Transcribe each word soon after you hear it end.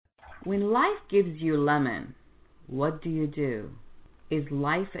When life gives you lemon, what do? Is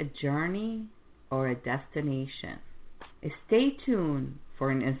life a journey or a destination? Stay tuned for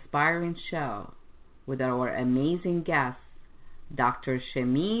an inspiring show with our amazing guest, Dr.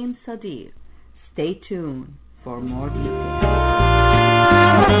 Shamim Sadiq. Stay tuned for more details.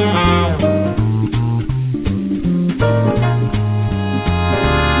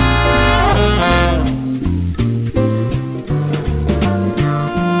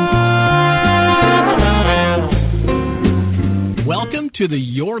 Welcome to the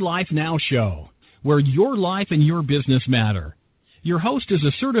Your Life Now show, where your life and your business matter. Your host is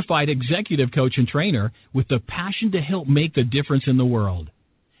a certified executive coach and trainer with the passion to help make the difference in the world.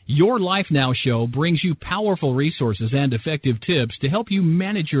 Your Life Now show brings you powerful resources and effective tips to help you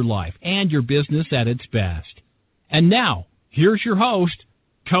manage your life and your business at its best. And now, here's your host,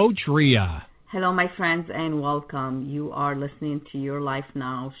 Coach Ria. Hello, my friends, and welcome. You are listening to Your Life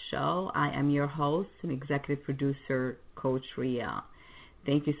Now show. I am your host and executive producer, Coach Ria.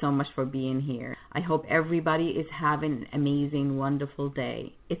 Thank you so much for being here. I hope everybody is having an amazing, wonderful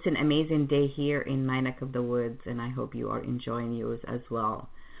day. It's an amazing day here in my neck of the woods, and I hope you are enjoying yours as well.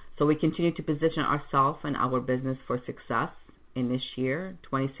 So we continue to position ourselves and our business for success in this year,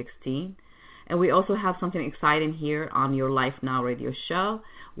 2016. And we also have something exciting here on Your Life Now radio show.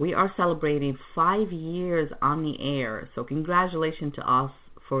 We are celebrating 5 years on the air. So congratulations to us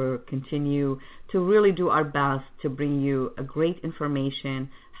for continue to really do our best to bring you a great information,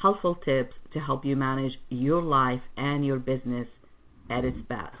 helpful tips to help you manage your life and your business at its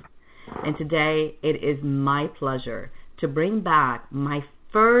best. And today it is my pleasure to bring back my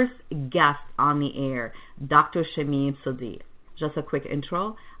first guest on the air, Dr. Shamim Sadiq. Just a quick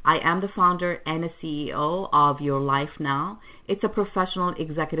intro. I am the founder and the CEO of Your Life Now. It's a professional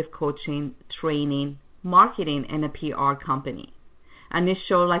executive coaching, training, marketing, and a PR company. On this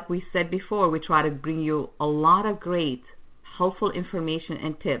show, like we said before, we try to bring you a lot of great, helpful information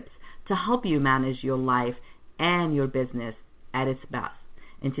and tips to help you manage your life and your business at its best.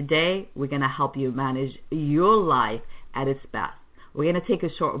 And today, we're going to help you manage your life at its best. We're going to take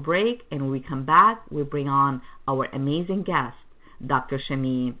a short break, and when we come back, we bring on our amazing guest, Dr.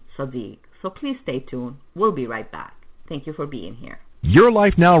 Shamim Sadiq. So please stay tuned. We'll be right back. Thank you for being here. Your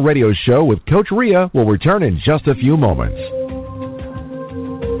Life Now radio show with Coach Ria will return in just a few moments.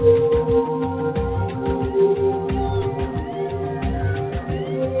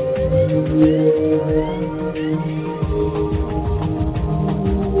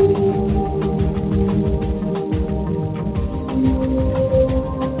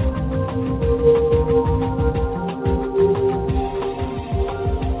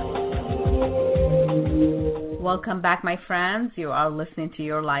 Welcome back, my friends. You are listening to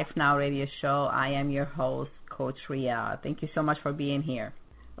Your Life Now radio show. I am your host, Coach Ria. Thank you so much for being here.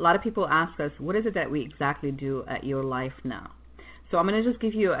 A lot of people ask us, what is it that we exactly do at Your Life Now? So I'm going to just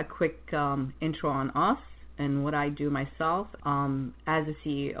give you a quick intro on us and what I do myself as the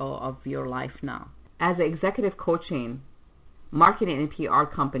CEO of Your Life Now. As an executive coaching, marketing, and PR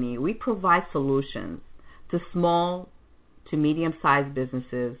company, we provide solutions to small to medium-sized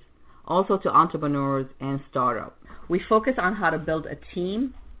businesses, also to entrepreneurs and startups. We focus on how to build a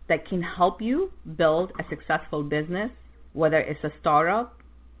team that can help you build a successful business, whether it's a startup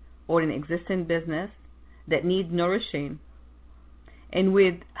or an existing business that needs nourishing. And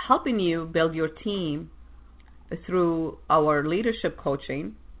with helping you build your team through our leadership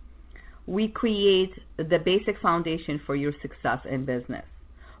coaching, we create the basic foundation for your success in business.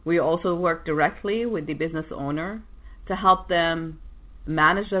 We also work directly with the business owner to help them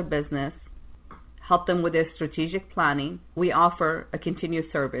manage their business, help them with their strategic planning. We offer a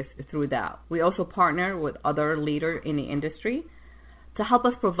continuous service through that. We also partner with other leaders in the industry to help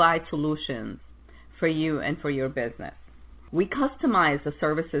us provide solutions for you and for your business. We customize the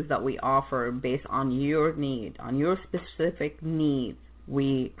services that we offer based on your need, on your specific needs.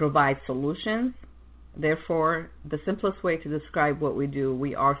 We provide solutions. Therefore, the simplest way to describe what we do,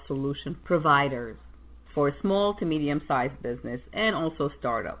 we are solution providers for small to medium-sized business and also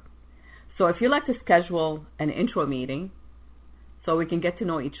startup. So if you'd like to schedule an intro meeting so we can get to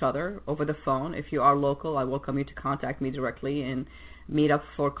know each other over the phone, if you are local, I welcome you to contact me directly and meet up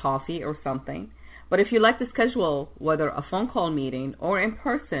for coffee or something. But if you'd like to schedule whether a phone call meeting or in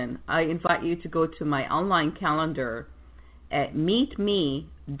person, I invite you to go to my online calendar at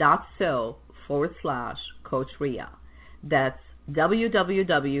meetme.so/Coach Ria. That's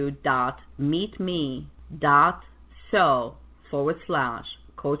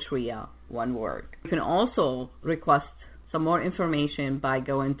www.meetme.so/Coach Ria, one word. You can also request some more information by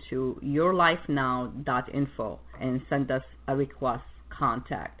going to yourlifenow.info and send us a request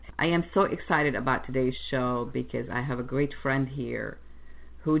contact. I am so excited about today's show because I have a great friend here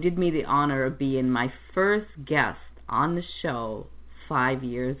who did me the honor of being my first guest on the show 5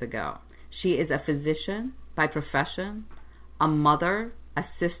 years ago. She is a physician by profession, a mother, a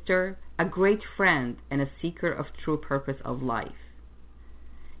sister, a great friend, and a seeker of true purpose of life.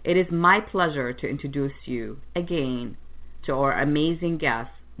 It is my pleasure to introduce you again to our amazing guest,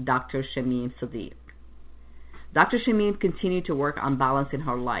 Dr. Shamim Sadiq. Dr. Shamim continued to work on balancing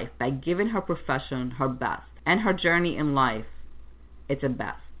her life by giving her profession her best, and her journey in life its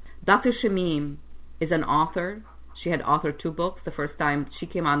best. Dr. Shamim is an author. She had authored 2 books. The first time she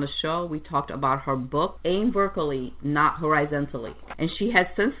came on the show, we talked about her book, Aim Vertically, Not Horizontally. And she has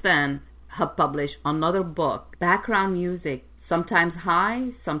since then have published another book, Background Music, sometimes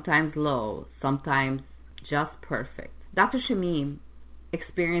high, sometimes low, sometimes just perfect. Dr. Shamim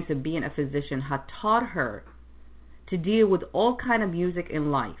experience of being a physician had taught her to deal with all kind of music in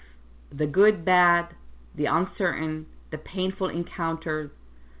life, the good, bad, the uncertain, the painful encounters,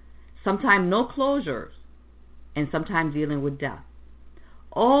 sometimes no closures, and sometimes dealing with death.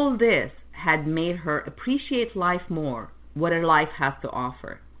 All this had made her appreciate life more, what her life has to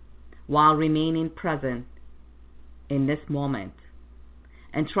offer, while remaining present in this moment,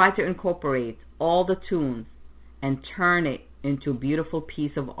 and try to incorporate all the tunes and turn it into a beautiful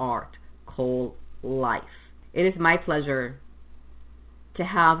piece of art called life. It is my pleasure to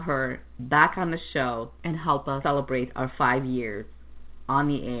have her back on the show and help us celebrate our 5 years on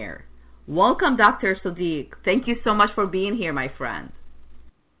the air. Welcome, Dr. Sadiq. Thank you so much for being here, my friend.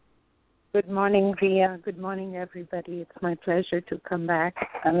 Good morning, Ria. Good morning, everybody. It's my pleasure to come back.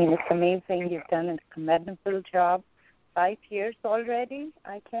 I mean, it's amazing. You've done a commendable job. 5 years already?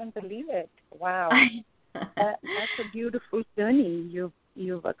 I can't believe it. Wow. That's a beautiful journey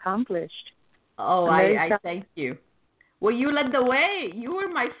you've accomplished. Oh, I thank you. Well, you led the way. You were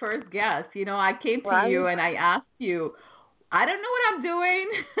my first guest. You know, I came to you and I asked you, I don't know what I'm doing.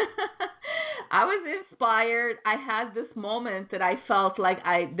 I was inspired. I had this moment that I felt like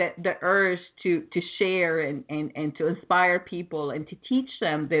the urge to share and to inspire people and to teach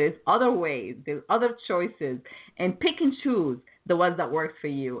them there's other ways, there's other choices, and pick and choose the ones that works for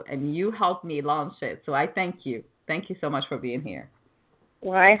you. And you helped me launch it. So I thank you. Thank you so much for being here.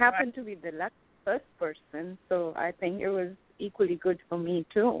 Well, I happen to be the first person, so I think it was equally good for me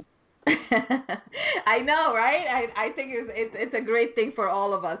too. I know, right? I think it's a great thing for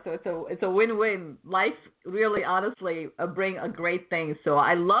all of us. So it's a win-win. Life really, honestly, bring a great thing. So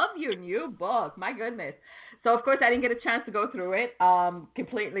I love your new book. My goodness. So of course I didn't get a chance to go through it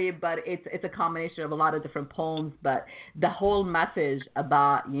completely, but it's a combination of a lot of different poems. But the whole message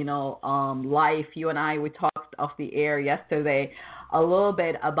about life. You and I, we talked off the air yesterday a little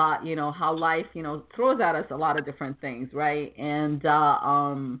bit about how life throws at us a lot of different things, right? And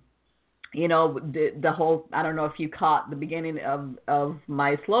the whole, I don't know if you caught the beginning of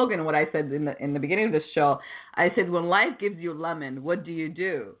my slogan, what I said in the beginning of the show. I said, when life gives you lemon, what do you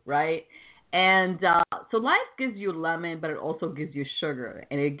do, right? And so life gives you lemon, but it also gives you sugar,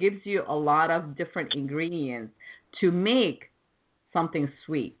 and it gives you a lot of different ingredients to make something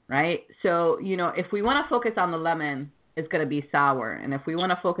sweet, right? So, if we want to focus on the lemon, it's going to be sour. And if we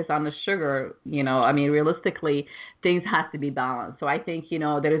want to focus on the sugar, realistically, things have to be balanced. So I think,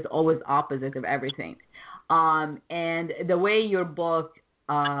 there is always opposite of everything. And the way your book,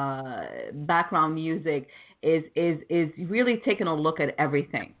 Background Music, is really taking a look at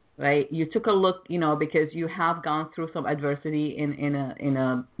everything, right? You took a look, because you have gone through some adversity in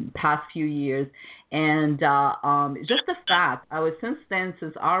a past few years. And just the fact,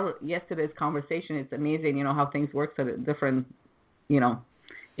 since our yesterday's conversation, it's amazing, how things work so different,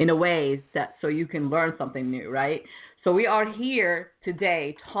 in a way that so you can learn something new, right? So we are here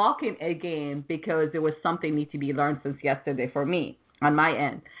today talking again because there was something need to be learned since yesterday for me on my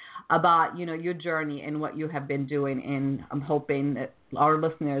end about, your journey and what you have been doing. And I'm hoping that our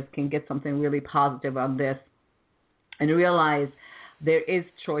listeners can get something really positive on this and realize there is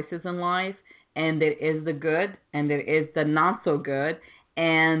choices in life. And there is the good, and there is the not so good.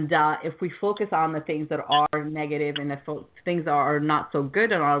 And if we focus on the things that are negative and the things that are not so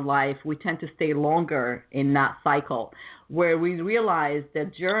good in our life, we tend to stay longer in that cycle, where we realize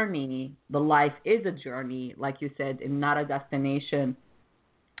that journey, the life is a journey, like you said, and not a destination.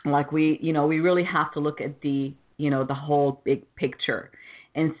 Like we really have to look at the whole big picture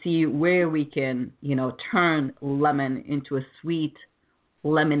and see where we can, turn lemon into a sweet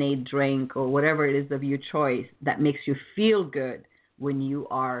lemonade drink or whatever it is of your choice that makes you feel good when you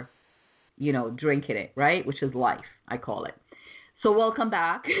are, drinking it, right? Which is life, I call it. So welcome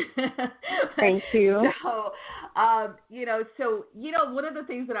back. Thank you. So One of the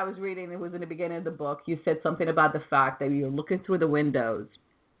things that I was reading, it was in the beginning of the book, you said something about the fact that you're looking through the windows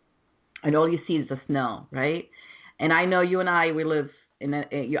and all you see is the snow, right? And I know you and I, we live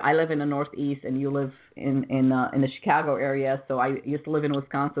I live in the Northeast and you live in the Chicago area. So I used to live in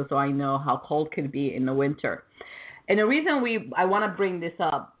Wisconsin, so I know how cold it can be in the winter. And the reason I want to bring this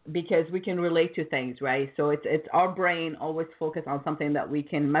up because we can relate to things, right? So it's our brain always focus on something that we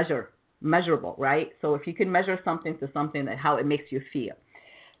can measurable, right? So if you can measure something to something, that how it makes you feel.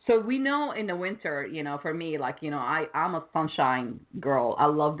 So we know in the winter, for me, I'm a sunshine girl. I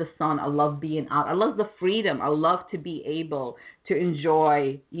love the sun. I love being out. I love the freedom. I love to be able to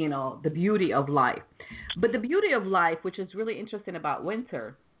enjoy, the beauty of life. But the beauty of life, which is really interesting about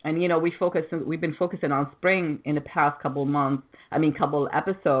winter, and, we've been focusing on spring in the past couple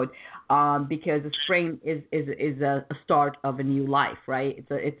episodes, because the spring is a start of a new life, right?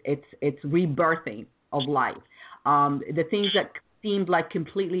 It's rebirthing of life. The things that seemed like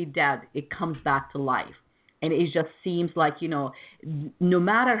completely dead, it comes back to life. And it just seems like, no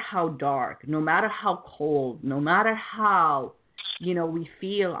matter how dark, no matter how cold, no matter how, we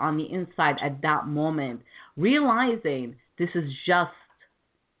feel on the inside at that moment, realizing this is just,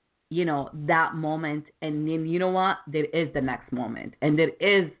 that moment. And then, you know what? There is the next moment. And there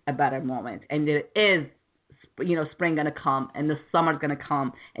is a better moment. And there is, spring going to come and the summer's going to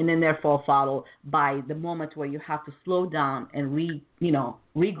come. And then therefore follow by the moment where you have to slow down and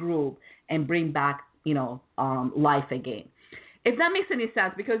regroup and bring back, life again. If that makes any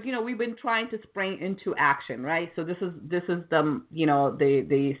sense, because, we've been trying to spring into action, right? So this is the,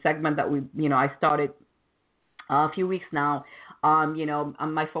 the segment that I started a few weeks now.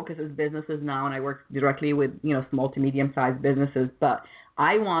 My focus is businesses now, and I work directly with, small to medium-sized businesses. But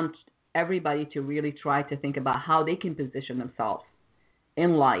I want everybody to really try to think about how they can position themselves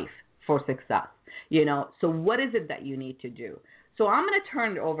in life for success. So what is it that you need to do? So I'm going to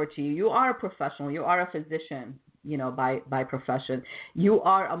turn it over to you. You are a professional. You are a physician, by profession. You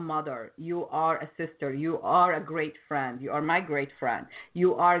are a mother. You are a sister. You are a great friend. You are my great friend.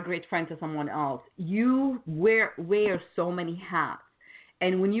 You are a great friend to someone else. You wear so many hats.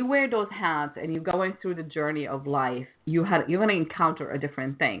 And when you wear those hats and you're going through the journey of life, you're going to encounter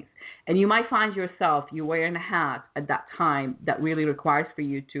different things. And you might find yourself, you're wearing a hat at that time that really requires for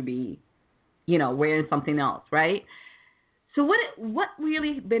you to be, wearing something else, right? So what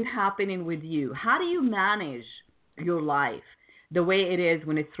really been happening with you? How do you manage your life the way it is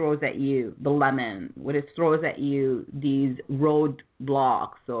when it throws at you the lemon, when it throws at you these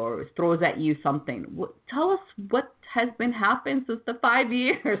roadblocks, or it throws at you something? Tell us what has been happening since the 5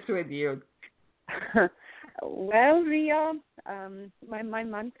 years with you. Well, Ria, my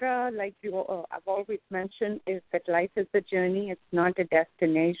mantra, like I've always mentioned, is that life is a journey. It's not a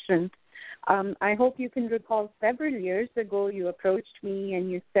destination. I hope you can recall several years ago you approached me and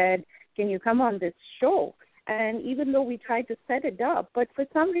you said, can you come on this show? And even though we tried to set it up, but for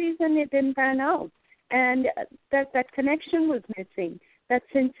some reason it didn't pan out. And that connection was missing. That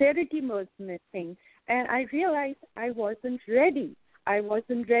sincerity was missing. And I realized I wasn't ready. I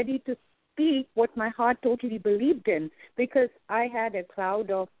wasn't ready to speak what my heart totally believed in, because I had a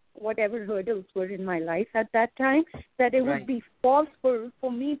cloud of whatever hurdles were in my life at that time, that it would be false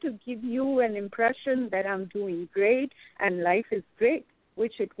for me to give you an impression that I'm doing great and life is great,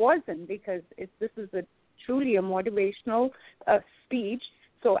 which it wasn't, because this is truly a motivational speech.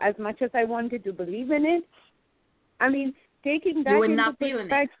 So as much as I wanted to believe in it, taking that into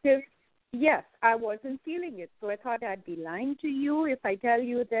perspective, yes, I wasn't feeling it. So I thought I'd be lying to you if I tell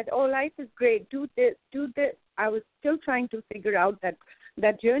you that, oh, life is great, do this, do this. I was still trying to figure out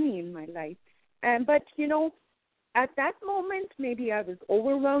that journey in my life. But, at that moment, maybe I was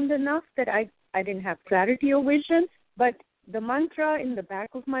overwhelmed enough that I didn't have clarity or vision, but the mantra in the back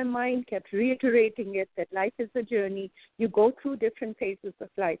of my mind kept reiterating it, that life is a journey. You go through different phases of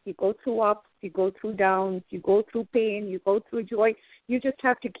life. You go through ups, you go through downs, you go through pain, you go through joy. You just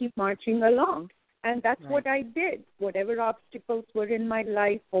have to keep marching along. And that's what I did. Whatever obstacles were in my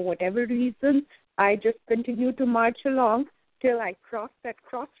life, for whatever reason, I just continued to march along till I crossed that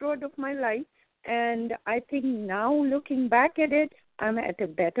crossroad of my life. And I think now, looking back at it, I'm at a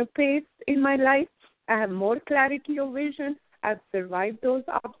better pace in my life. I have more clarity of vision. I've survived those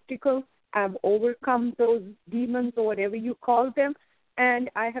obstacles. I've overcome those demons, or whatever you call them. And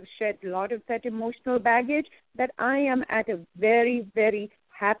I have shed a lot of that emotional baggage, that I am at a very, very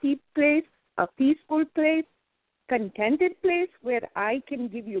happy place, a peaceful place, contented place, where I can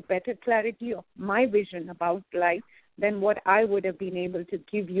give you better clarity of my vision about life than what I would have been able to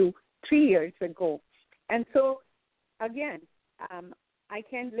give you 3 years ago. And so, again, I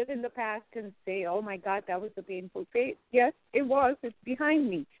can't live in the past and say, oh, my God, that was a painful phase. Yes, it was. It's behind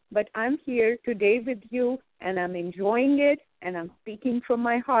me. But I'm here today with you, and I'm enjoying it, and I'm speaking from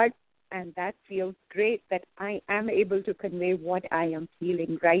my heart, and that feels great that I am able to convey what I am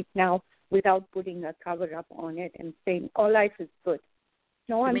feeling right now without putting a cover up on it and saying, oh, life is good.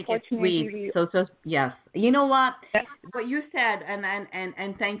 No, to make it sweet. So yes. You know what? What you said,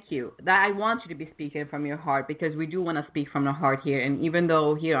 and thank you. That I want you to be speaking from your heart, because we do want to speak from the heart here. And even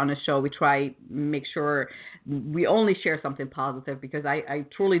though here on the show we try make sure we only share something positive, because I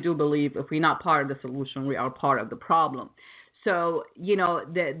truly do believe if we're not part of the solution, we are part of the problem. So, you know,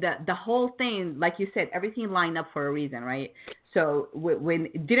 the whole thing, like you said, everything lined up for a reason, right? So when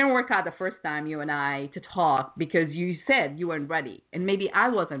it didn't work out the first time, you and I, to talk, because you said you weren't ready, and maybe I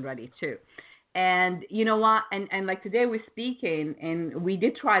wasn't ready too. And you know what? And like today we're speaking, and we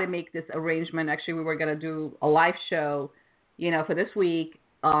did try to make this arrangement. Actually, we were going to do a live show, you know, for this week.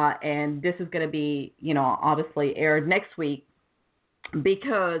 And this is going to be, you know, obviously aired next week,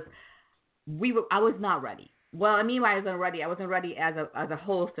 because I was not ready. Well, I mean, I wasn't ready. I wasn't ready as a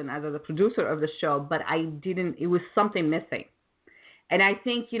host and as a producer of the show, but it was something missing. And I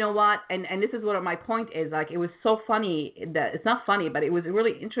think, you know what, and this is what my point is, like, it was so funny that it's not funny, but it was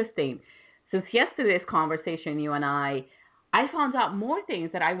really interesting. Since yesterday's conversation, you and I found out more things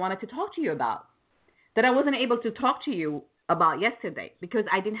that I wanted to talk to you about, that I wasn't able to talk to you about yesterday, because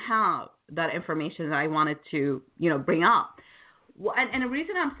I didn't have that information that I wanted to, you know, bring up. Well, and the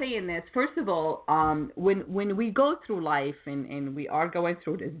reason I'm saying this, first of all, when we go through life and we are going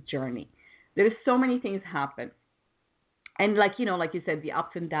through this journey, there's so many things happen. And like, you know, like you said, the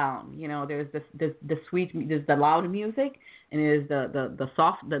ups and downs, you know, there's the sweet, there's the loud music, and there's the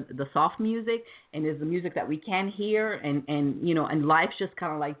soft music, and there's the music that we can hear, and you know, and life's just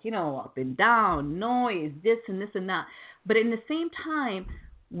kind of like, you know, up and down, noise, this and this and that. But in the same time,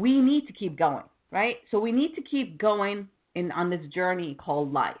 we need to keep going, right? So we need to keep going on this journey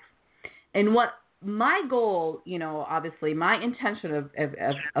called life. And what my goal, you know, obviously my intention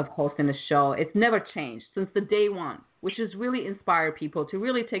of hosting the show, it's never changed since the day one, which is really inspire people to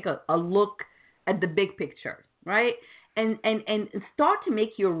really take a look at the big picture, right? And start to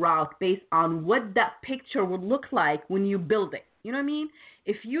make your route based on what that picture would look like when you build it. You know what I mean?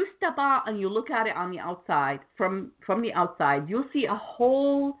 If you step out and you look at it on the outside, from the outside, you'll see a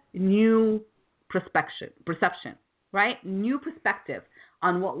whole new perception, right? New perspective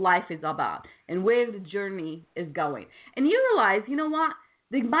on what life is about and where the journey is going. And you realize, you know what?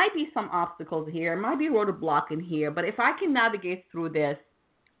 There might be some obstacles here, might be a roadblock in here, but if I can navigate through this,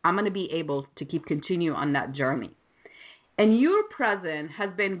 I'm going to be able to continue on that journey. And your presence has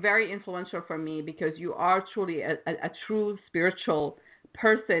been very influential for me, because you are truly a true spiritual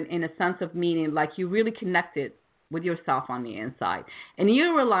person, in a sense of meaning, like you really connected with yourself on the inside. And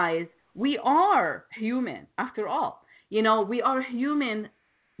you realize we are human after all. You know, we are human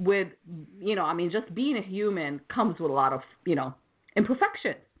with, you know, I mean, just being a human comes with a lot of, you know,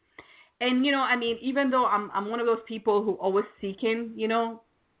 imperfections. And, you know, I mean, even though I'm one of those people who always seeking, you know,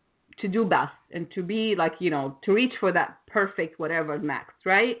 to do best and to be like, you know, to reach for that perfect whatever next,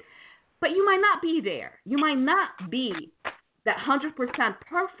 right? But you might not be there. You might not be that 100%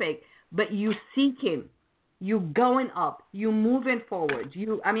 perfect, but you seeking, you going up, you moving forward.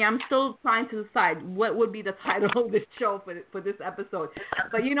 I'm still trying to decide what would be the title of this show for this episode.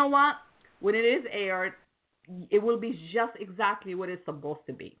 But you know what? When it is aired, it will be just exactly what it's supposed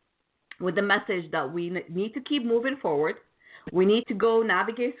to be, with the message that we need to keep moving forward. We need to go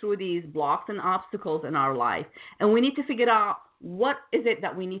navigate through these blocks and obstacles in our life, and we need to figure out what is it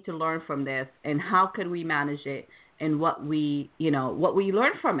that we need to learn from this, and how can we manage it, and what we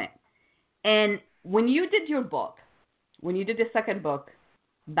learn from it. And when you did your book, when you did the second book,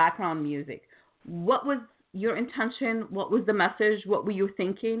 Background Music, what was your intention? What was the message? What were you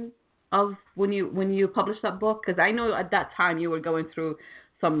thinking of when you published that book? Because I know at that time you were going through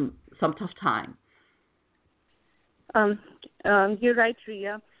some tough time. You're right,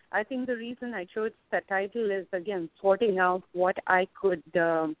 Ria. I think the reason I chose that title is, again, sorting out what I could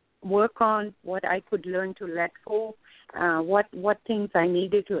work on, what I could learn to let go, what things I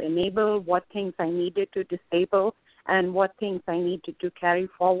needed to enable, what things I needed to disable, and what things I needed to carry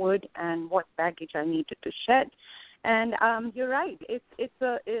forward, and what baggage I needed to shed. And you're right.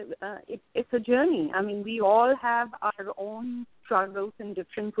 It's a journey. I mean, we all have our own struggles in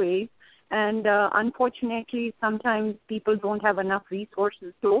different ways. And unfortunately, sometimes people don't have enough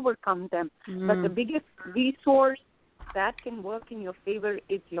resources to overcome them. Mm. But the biggest resource that can work in your favor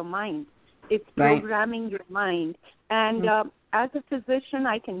is your mind. It's programming your mind. And as a physician,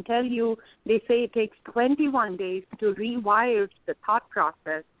 I can tell you, they say it takes 21 days to rewire the thought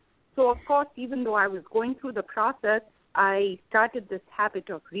process. So, of course, even though I was going through the process, I started this habit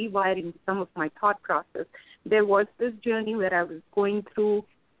of rewiring some of my thought process. There was this journey where I was going through,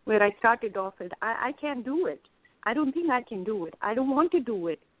 where I started off with, I can't do it. I don't think I can do it. I don't want to do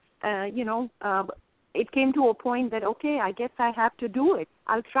it. It came to a point that, okay, I guess I have to do it.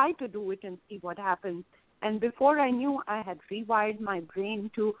 I'll try to do it and see what happens. And before I knew, I had rewired my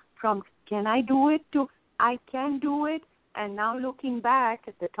brain from can I do it to I can do it. And now looking back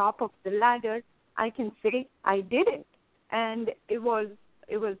at the top of the ladder, I can say I did it. And it was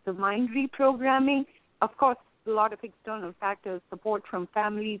the mind reprogramming. Of course, a lot of external factors, support from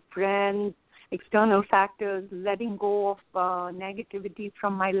family, friends, external factors, letting go of negativity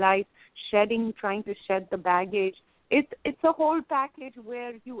from my life, trying to shed the baggage. It's a whole package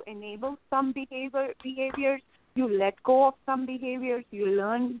where you enable some behaviors, you let go of some behaviors, you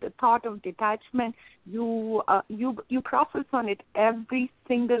learn the thought of detachment, you process on it every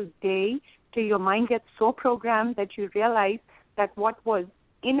single day till your mind gets so programmed that you realize that what was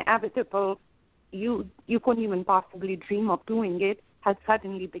inevitable, you couldn't even possibly dream of doing it, has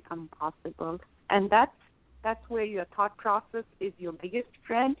suddenly become possible. And that's where your thought process is your biggest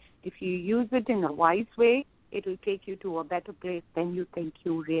friend. If you use it in a wise way, it will take you to a better place than you think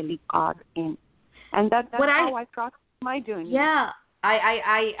you really are in. And that's how I process my journey. Yeah.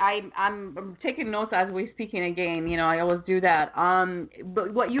 I'm taking notes as we're speaking again. You know, I always do that.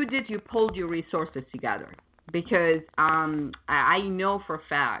 But what you did, you pulled your resources together, because I know for a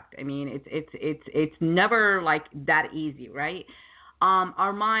fact. I mean, it's never like that easy, right?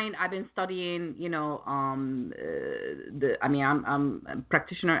 Our mind. I've been studying. You know, I'm a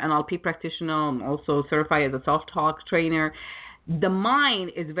practitioner, NLP practitioner. I'm also certified as a self-talk trainer. The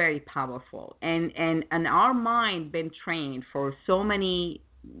mind is very powerful, and our mind been trained for as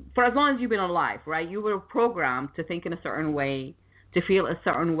long as you've been alive, right? You were programmed to think in a certain way, to feel a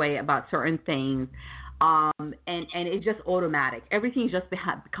certain way about certain things, and it's just automatic. Everything just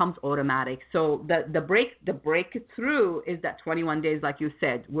becomes automatic. So the breakthrough is that 21 days, like you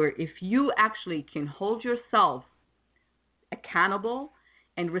said, where if you actually can hold yourself accountable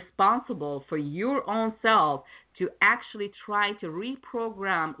and responsible for your own self to actually try to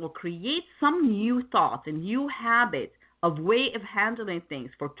reprogram or create some new thoughts and new habits of way of handling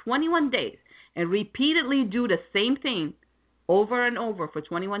things for 21 days and repeatedly do the same thing over and over for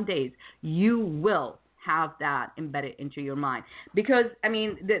 21 days, you will have that embedded into your mind. Because, I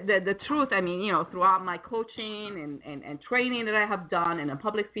mean, the truth, I mean, you know, throughout my coaching and training that I have done and in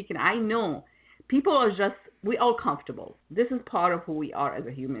public speaking, I know people are we all comfortable. This is part of who we are as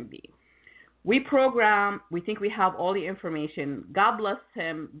a human being. We program, we think we have all the information. God bless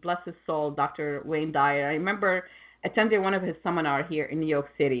him, bless his soul, Dr. Wayne Dyer. I remember attending one of his seminars here in New York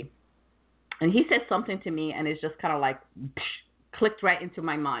City, and he said something to me, and it's just kind of like clicked right into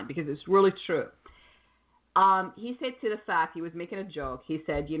my mind because it's really true. He said to the fact, he was making a joke, he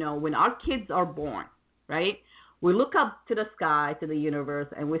said, you know, when our kids are born, right, we look up to the sky, to the universe,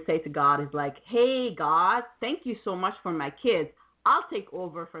 and we say to God, it's like, hey, God, thank you so much for my kids. I'll take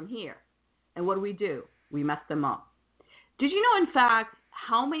over from here. And what do? We mess them up. Did you know, in fact,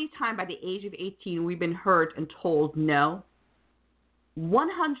 how many times by the age of 18 we've been hurt and told no?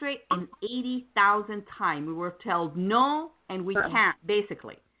 180,000 times we were told no and we can't,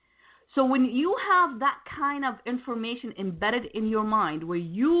 basically. So when you have that kind of information embedded in your mind where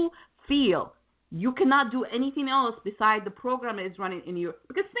you feel you cannot do anything else besides the program that is running in you.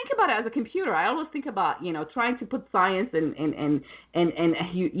 Because think about it as a computer. I always think about, you know, trying to put science and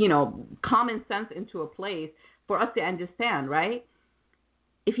you know, common sense into a place for us to understand, right?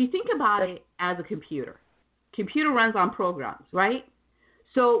 If you think about it as a computer runs on programs, right?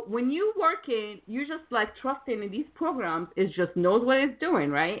 So when you working, you just like trusting in these programs. It just knows what it's doing,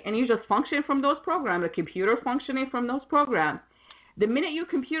 right? And you just function from those programs, the computer functioning from those programs. The minute your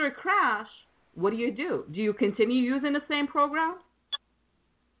computer crash, what do? Do you continue using the same program?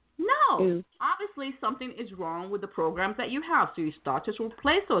 No. Obviously, something is wrong with the programs that you have, so you start to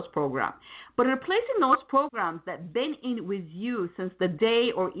replace those programs. But replacing those programs that been in with you since the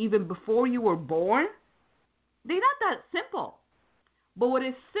day or even before you were born, they're not that simple. But what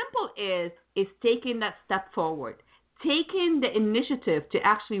is simple is taking that step forward, taking the initiative to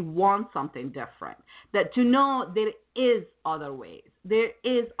actually want something different, that to know there is other ways, there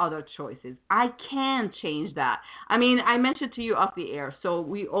is other choices. I can change that. I mean, I mentioned to you off the air, so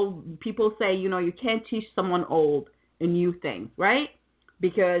people say, you know, you can't teach someone old a new thing, right?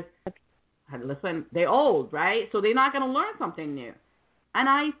 Because, listen, they're old, right? So they're not going to learn something new. And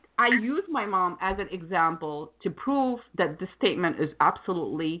I use my mom as an example to prove that this statement is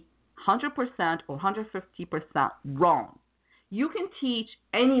absolutely 100% or 150% wrong. You can teach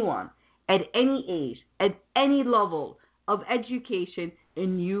anyone at any age, at any level of education,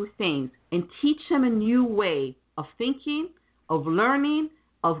 new things and teach them a new way of thinking, of learning,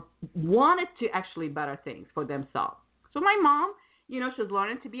 of wanting to actually better things for themselves. So my mom, she's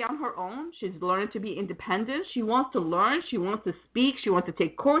learning to be on her own. She's learning to be independent. She wants to learn. She wants to speak. She wants to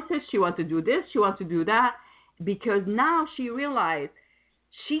take courses. She wants to do this. She wants to do that, because now she realized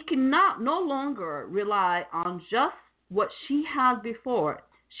she cannot no longer rely on just what she had before.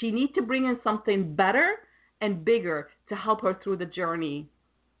 She needs to bring in something better and bigger to help her through the journey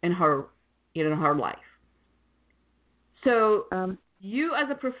in her life. So you as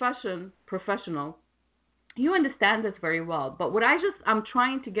a professional, you understand this very well. But what I'm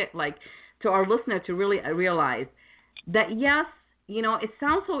trying to get to our listener to really realize that yes, it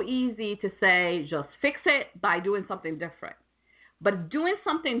sounds so easy to say just fix it by doing something different. But doing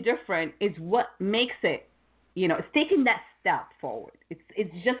something different is what makes it, it's taking that step forward.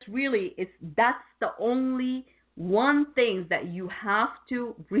 It's just really, that's the only one thing that you have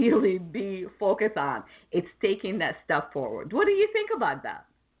to really be focused on. It's taking that step forward. What do you think about that?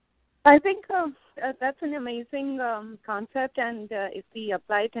 I think that's an amazing concept, and if we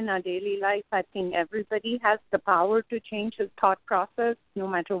apply it in our daily life, I think everybody has the power to change his thought process, no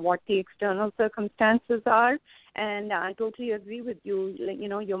matter what the external circumstances are. And I totally agree with you.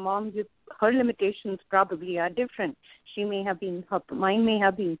 Your mom, her limitations probably are different. Her mind may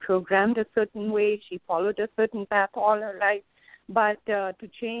have been programmed a certain way. She followed a certain path all her life. But to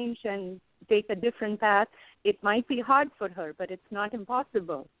change and take a different path, it might be hard for her, but it's not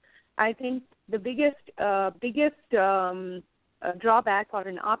impossible. I think the biggest drawback or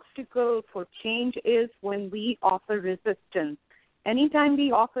an obstacle for change is when we offer resistance. Anytime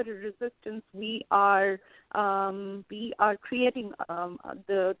we offer a resistance, we are creating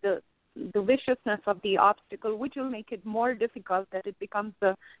the viciousness of the obstacle, which will make it more difficult, that it becomes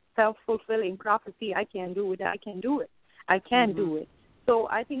a self-fulfilling prophecy. I can't do it. I can do it. I can't do it. So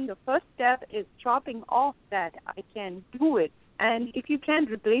I think the first step is chopping off that I can do it. And if you can't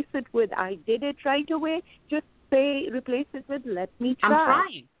replace it with I did it right away, just replace it with let me try. I'm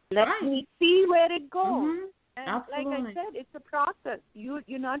trying. Let me see where it goes. Mm-hmm. And Absolutely. like I said, it's a process.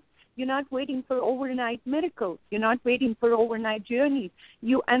 You're not waiting for overnight miracles. You're not waiting for overnight journeys.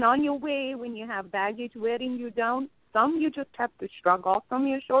 And on your way, when you have baggage wearing you down, some you just have to shrug off from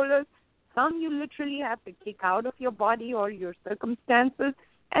your shoulders. Some you literally have to kick out of your body or your circumstances.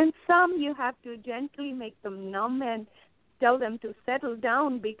 And some you have to gently make them numb and tell them to settle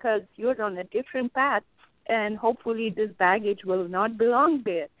down, because you're on a different path. And hopefully this baggage will not belong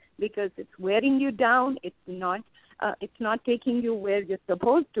there, because it's wearing you down. It's not taking you where you're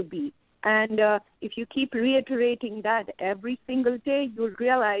supposed to be. And if you keep reiterating that every single day, you'll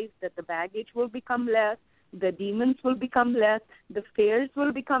realize that the baggage will become less, the demons will become less, the fears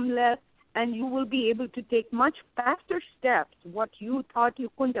will become less, and you will be able to take much faster steps. What you thought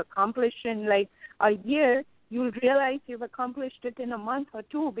you couldn't accomplish in like a year, you'll realize you've accomplished it in a month or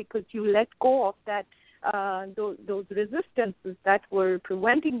two, because you let go of that those resistances that were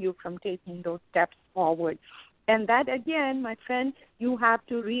preventing you from taking those steps forward. And that, again, my friend, you have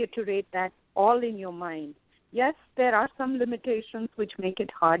to reiterate that all in your mind. Yes, there are some limitations which make it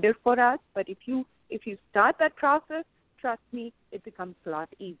harder for us, but if you start that process, trust me, it becomes a lot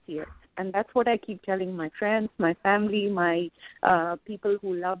easier. And that's what I keep telling my friends, my family, my people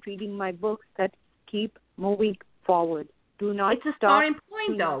who love reading my books, that keep moving forward. Do not It's a starting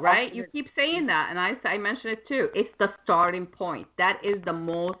point, though, right? You keep saying that, and I mentioned it too. It's the starting point. That is the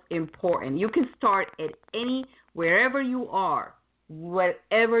most important. You can start at wherever you are,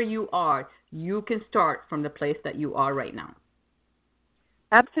 you can start from the place that you are right now.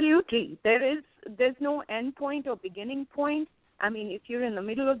 Absolutely. There's no end point or beginning point. I mean, if you're in the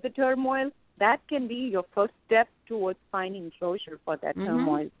middle of the turmoil, that can be your first step towards finding closure for that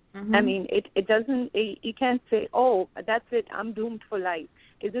turmoil. Mm-hmm. I mean, it doesn't, you can't say, oh, that's it, I'm doomed for life.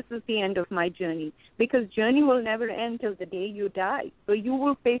 This is the end of my journey. Because journey will never end till the day you die. So you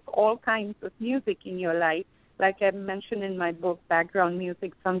will face all kinds of music in your life. Like I mentioned in my book, background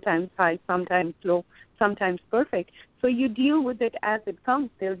music, sometimes high, sometimes low, sometimes perfect. So you deal with it as it comes.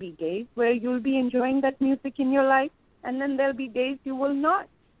 There'll be days where you'll be enjoying that music in your life, and then there'll be days you will not.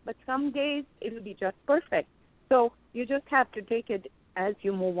 But some days it'll be just perfect. So you just have to take it as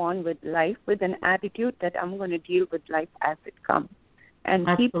you move on with life, with an attitude that I'm going to deal with life as it comes. And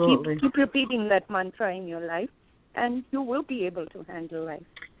keep repeating that mantra in your life, and you will be able to handle life.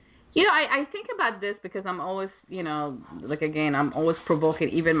 I think about this because I'm always, like again, I'm always provoking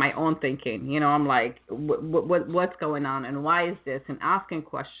even my own thinking. I'm like, what's going on and why is this? And asking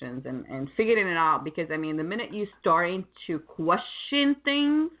questions and figuring it out. Because, the minute you starting to question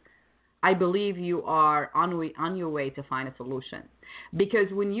things, I believe you are on your way to find a solution. Because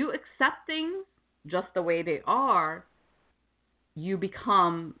when you accept things just the way they are, you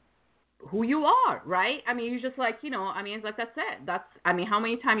become who you are, right? You just like, it's like that's it. How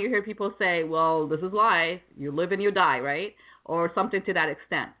many times you hear people say, well, this is life, you live and you die, right? Or something to that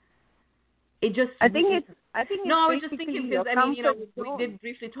extent. I think it's no, I was just thinking because, we did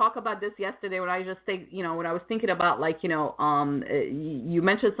briefly talk about this yesterday when I just think, when I was thinking about like, you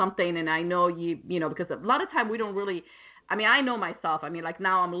mentioned something and I know because a lot of time we don't really, I know myself. Like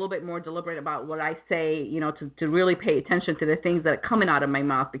now I'm a little bit more deliberate about what I say, to really pay attention to the things that are coming out of my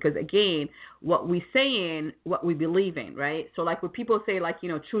mouth. Because, again, what we say in, what we believe in, right? So, like when people say, like,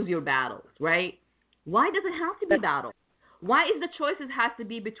 choose your battles, right? Why does it have to be battles? Why is the choices has to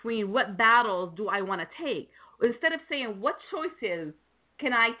be between what battles do I want to take? Instead of saying what choices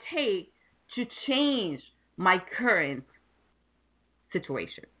can I take to change my current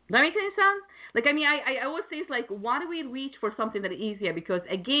situation? Does that make any sense? Like, I always say it's like, why do we reach for something that is easier? Because,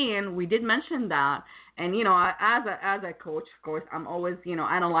 again, we did mention that. And, as a coach, of course, I'm always,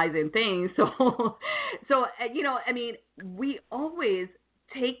 analyzing things. So, we always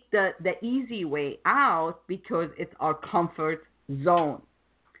take the easy way out because it's our comfort zone.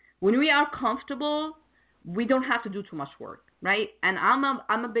 When we are comfortable, we don't have to do too much work, right? And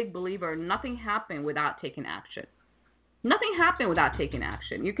I'm a big believer, nothing happened without taking action. Nothing happened without taking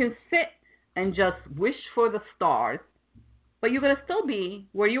action. You can sit and just wish for the stars, but you're going to still be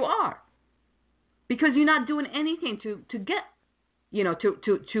where you are because you're not doing anything to get,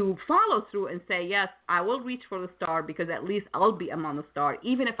 to follow through and say, yes, I will reach for the star because at least I'll be among the star,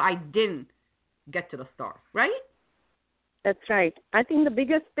 even if I didn't get to the star, right? That's right. I think the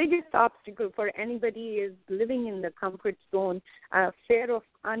biggest obstacle for anybody is living in the comfort zone. Fear of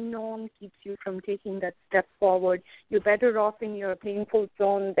unknown keeps you from taking that step forward. You're better off in your painful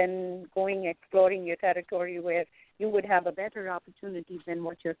zone than exploring your territory where you would have a better opportunity than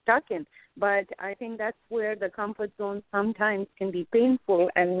what you're stuck in. But I think that's where the comfort zone sometimes can be painful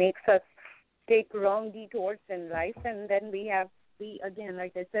and makes us take wrong detours in life, and then we again,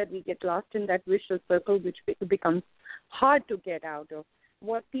 like I said, we get lost in that vicious circle, which becomes hard to get out of.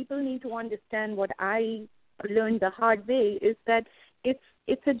 What people need to understand, what I learned the hard way, is that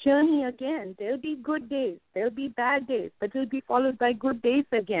it's a journey again. There'll be good days, there'll be bad days, but it'll be followed by good days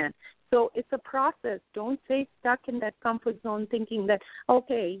again. So it's a process. Don't stay stuck in that comfort zone thinking that,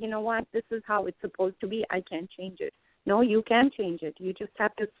 okay, you know what, this is how it's supposed to be, I can't change it. No, you can change it. You just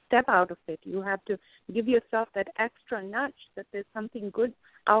have to step out of it. You have to give yourself that extra nudge that there's something good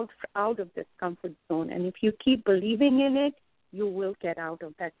out of this comfort zone. And if you keep believing in it, you will get out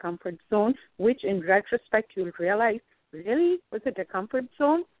of that comfort zone, which in retrospect you'll realize, really? Was it a comfort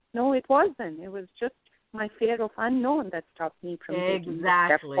zone? No, it wasn't. It was just my fear of unknown that stopped me from taking a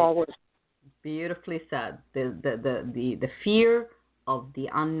step forward. Beautifully said. The fear of the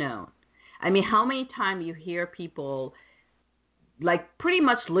unknown. How many times you hear people like pretty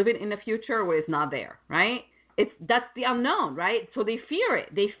much living in the future where it's not there, right? That's the unknown, right? So they fear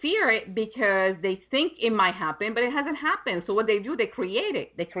it. They fear it because they think it might happen, but it hasn't happened. So what they do, they create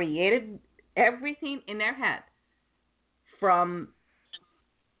it. They created everything in their head from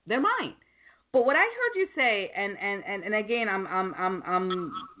their mind. But what I heard you say, and again,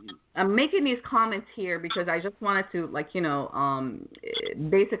 I'm making these comments here because I just wanted to,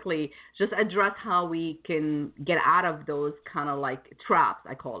 basically just address how we can get out of those kind of like traps,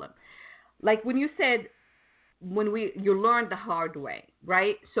 I call them. Like when you said, you learn the hard way,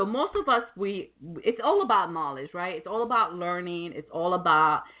 right? So most of us, it's all about knowledge, right? It's all about learning. It's all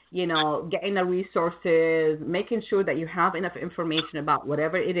about, getting the resources, making sure that you have enough information about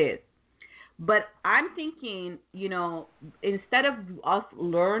whatever it is. But I'm thinking, instead of us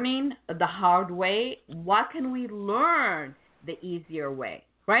learning the hard way, what can we learn the easier way,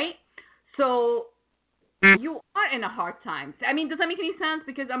 right? So you are in a hard time. Does that make any sense?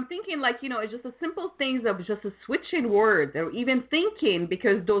 Because I'm thinking it's just the simple things of just a switching words or even thinking,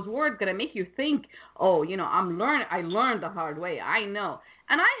 because those words going to make you think, oh, I learned the hard way. I know.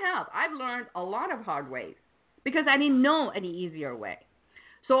 And I've learned a lot of hard ways because I didn't know any easier way.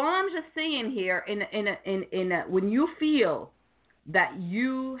 So all I'm just saying here, when you feel that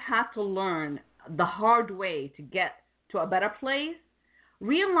you have to learn the hard way to get to a better place,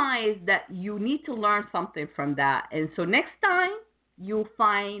 realize that you need to learn something from that. And so next time, you'll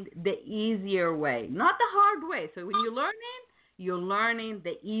find the easier way, not the hard way. So when you learn it, you're learning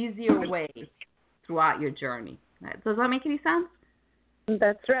the easier way throughout your journey. Does that make any sense?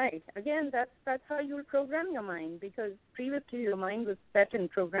 That's right. Again, that's how you'll program your mind, because previously your mind was set and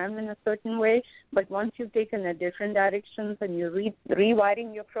programmed in a certain way, but once you've taken a different directions and you're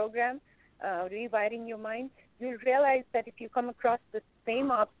rewiring your program, rewiring your mind, you'll realize that if you come across the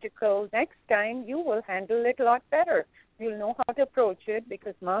same obstacle next time, you will handle it a lot better. You'll know how to approach it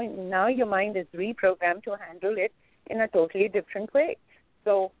because now your mind is reprogrammed to handle it in a totally different way.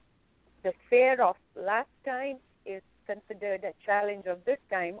 So the fear of last time is considered a challenge of this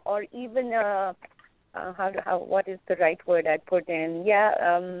time, or even what is the right word I'd put in?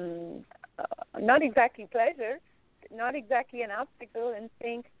 Not exactly pleasure, not exactly an obstacle, and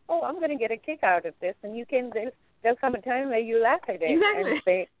think, oh, I'm going to get a kick out of this, and there'll come a time where you laugh at it and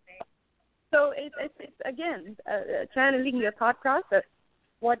say. So it's again channeling your thought process.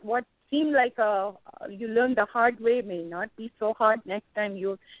 What seemed like you learned the hard way may not be so hard next time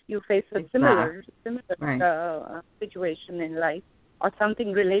you face a similar right. Situation in life or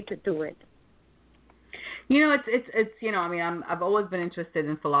something related to it. It's I mean, I've always been interested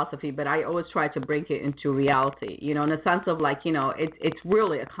in philosophy, but I always try to bring it into reality, in the sense of it's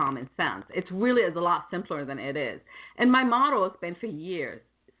really a common sense. It's really is a lot simpler than it is. And my motto has been for years,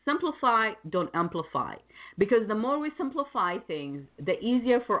 simplify, don't amplify. Because the more we simplify things, the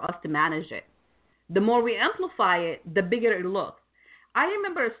easier for us to manage it. The more we amplify it, the bigger it looks. I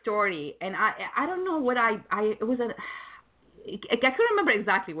remember a story, and I don't know what I can't remember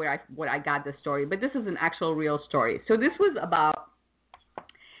exactly where I got this story, but this is an actual real story. So this was about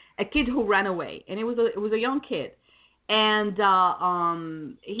a kid who ran away, and it was a young kid, and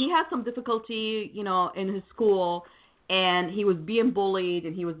he had some difficulty, in his school, and he was being bullied,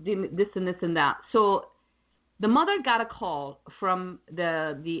 and he was doing this and this and that. So the mother got a call from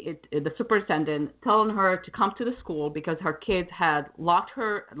the superintendent telling her to come to the school because her kid had locked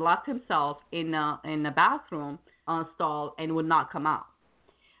himself in a bathroom stall and would not come out.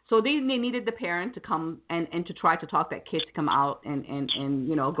 So they needed the parent to come and to try to talk that kid to come out and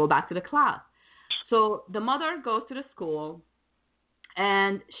go back to the class. So the mother goes to the school,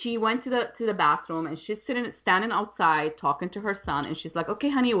 and she went to the bathroom, and she's standing outside talking to her son, and she's like, "Okay,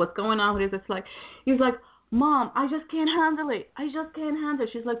 honey, what's going on? What is this like?" He's like, "Mom, I just can't handle it. I just can't handle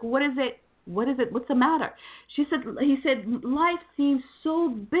it." She's like, "What is it? What is it? What's the matter?" He said, "Life seems so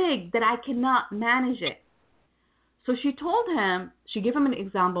big that I cannot manage it." So she gave him an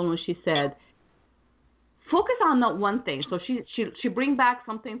example, and she said, focus on that one thing. So she bring back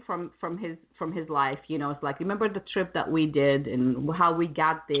something from his life, it's like, remember the trip that we did and how we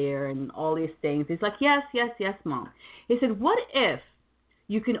got there and all these things. He's like, yes, Mom. He said, what if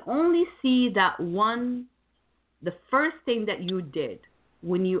you can only see that the first thing that you did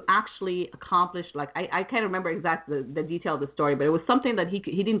when you actually accomplished, like, I can't remember exactly the detail of the story, but it was something that he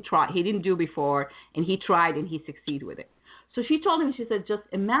didn't do before, and he tried and he succeeded with it. So she told him, she said, just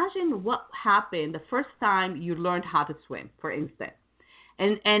imagine what happened the first time you learned how to swim, for instance.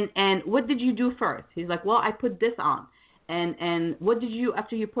 And what did you do first? He's like, well, I put this on. And what did you,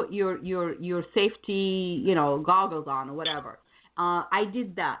 after you put your safety, goggles on or whatever? I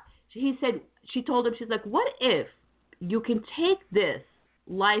did that. She told him, she's like, what if you can take this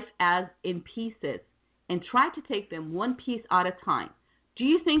life as in pieces and try to take them one piece at a time? Do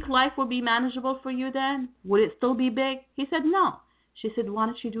you think life will be manageable for you then? Would it still be big? He said, no. She said, why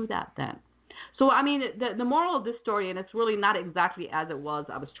don't you do that then? So, I mean, the moral of this story, and it's really not exactly as it was.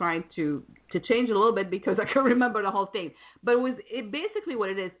 I was trying to change it a little bit because I couldn't remember the whole thing. But basically what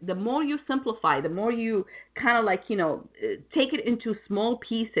it is, the more you simplify, the more you kind of like, take it into small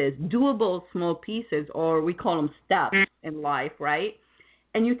pieces, doable small pieces, or we call them steps in life, right?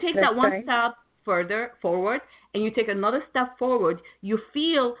 And you take that one step further forward, and you take another step forward, you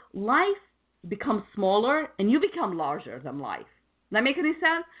feel life becomes smaller and you become larger than life. That make any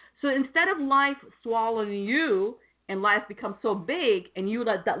sense? So instead of life swallowing you and life becomes so big and you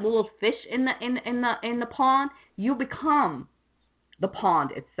like that little fish in the pond, you become the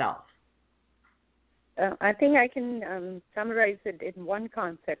pond itself. I think I can summarize it in one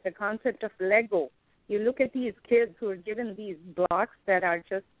concept, the concept of Lego. You look at these kids who are given these blocks that are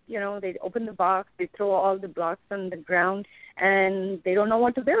just, they open the box, they throw all the blocks on the ground, and they don't know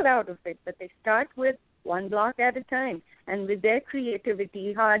what to build out of it. But they start with one block at a time. And with their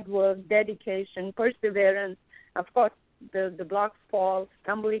creativity, hard work, dedication, perseverance, of course, the blocks fall,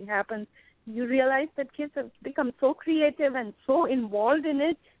 stumbling happens. You realize that kids have become so creative and so involved in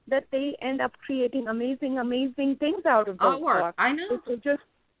it that they end up creating amazing, amazing things out of those blocks. I know. So just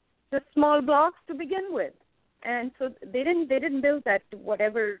small blocks to begin with. And so they didn't build that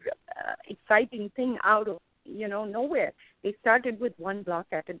whatever exciting thing out of nowhere. They started with one block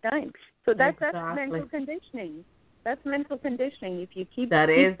at a time. So that's mental conditioning. That's mental conditioning. If you keep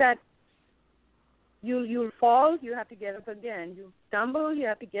that, you'll fall, you have to get up again. You stumble, you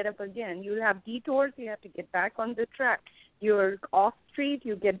have to get up again. You'll have detours, you have to get back on the track. You're off street,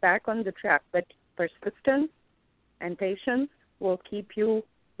 you get back on the track. But persistence and patience will keep you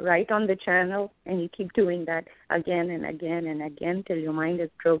right on the channel, and you keep doing that again and again and again till your mind is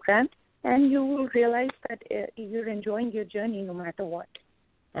programmed, and you will realize that you're enjoying your journey no matter what.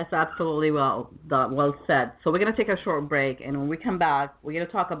 That's absolutely well said. So we're going to take a short break, and when we come back, we're going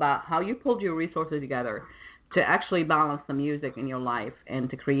to talk about how you pulled your resources together to actually balance the music in your life and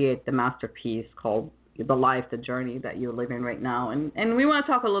to create the masterpiece called the life, the journey that you're living right now. And we want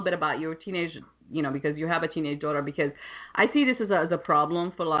to talk a little bit about your teenage, because you have a teenage daughter, because I see this as a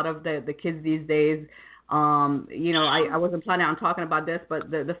problem for a lot of the kids these days. I wasn't planning on talking about this,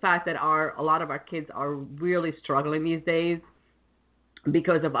 but the fact that a lot of our kids are really struggling these days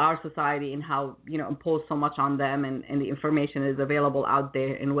because of our society and how, impose so much on them and the information is available out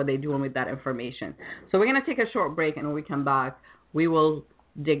there and what they're doing with that information. So we're going to take a short break, and when we come back, we will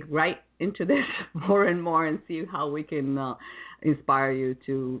dig right into this more and more and see how we can inspire you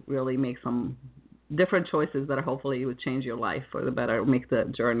to really make some different choices that hopefully would change your life for the better, make the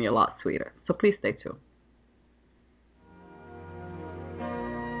journey a lot sweeter. So please stay tuned.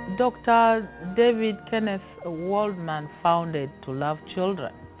 Dr. David Kenneth Waldman founded To Love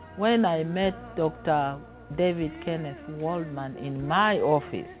Children. When I met Dr. David Kenneth Waldman in my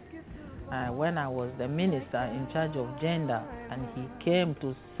office, when I was the minister in charge of gender, and he came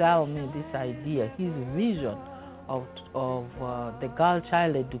to sell me this idea, his vision of the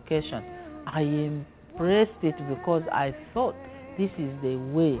girl-child education, I embraced it because I thought this is the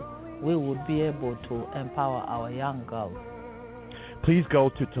way we would be able to empower our young girls. Please go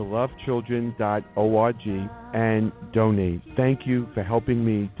to tolovechildren.org and donate. Thank you for helping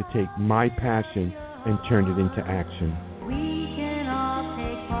me to take my passion and turn it into action. We can all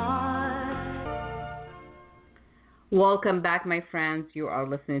take part. Welcome back, my friends. You are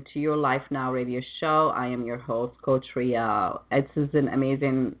listening to Your Life Now radio show. I am your host, Coach Ria. This is an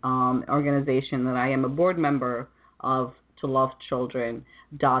amazing organization that I am a board member of,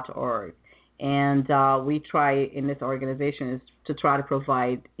 tolovechildren.org. And we try in this organization is to try to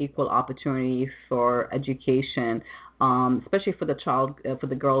provide equal opportunity for education, especially for the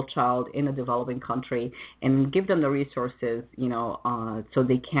girl child in a developing country, and give them the resources, so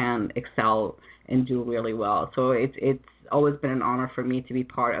they can excel and do really well. So it's always been an honor for me to be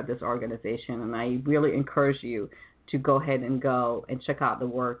part of this organization, and I really encourage you to go ahead and go and check out the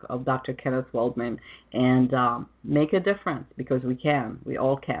work of Dr. Kenneth Waldman and make a difference, because we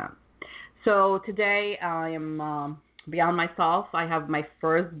all can. So today I am beyond myself. I have my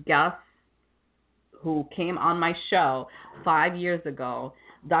first guest who came on my show 5 years ago,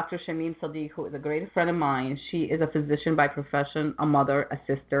 Dr. Shamim Sadiq, who is a great friend of mine. She is a physician by profession, a mother, a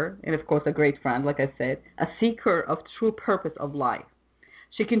sister, and of course a great friend, like I said, a seeker of true purpose of life.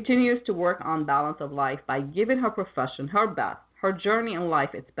 She continues to work on balance of life by giving her profession her best, her journey in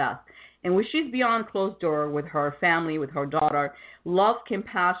life its best. And when she's beyond closed door with her family, with her daughter, love,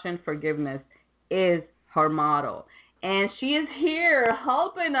 compassion, forgiveness is her motto. And she is here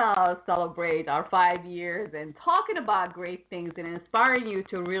helping us celebrate our 5 years and talking about great things and inspiring you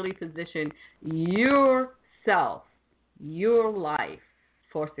to really position yourself, your life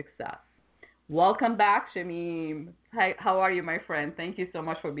for success. Welcome back, Shamim. Hi, how are you, my friend? Thank you so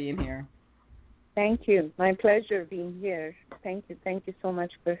much for being here. Thank you. My pleasure being here. Thank you. Thank you so much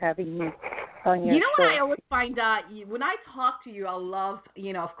for having me on your show. What I always find out when I talk to you, I love,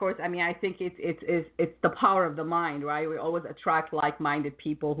 of course, I think it's the power of the mind, right? We always attract like-minded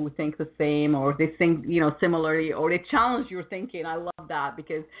people who think the same, or they think, similarly, or they challenge your thinking. I love that,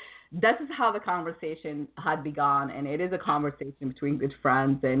 because this is how the conversation had begun, and it is a conversation between good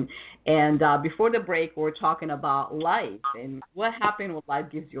friends. And before the break, we're talking about life and what happened when life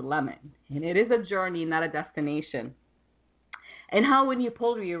gives you a lemon. And it is a journey, not a destination. And how when you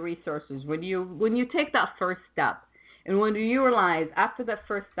pull your resources, when you take that first step, and when you realize after that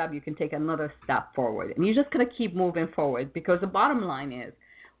first step, you can take another step forward. And you're just going to keep moving forward, because the bottom line is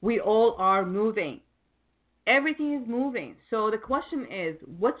we all are moving. Everything is moving. So the question is,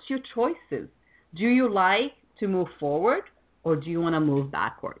 what's your choices? Do you like to move forward, or do you want to move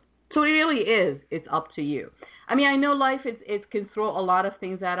backward? So it really is. It's up to you. I know life it can throw a lot of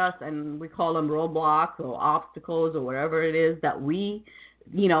things at us, and we call them roadblocks or obstacles or whatever it is that we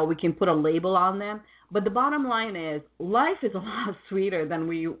can put a label on them. But the bottom line is life is a lot sweeter than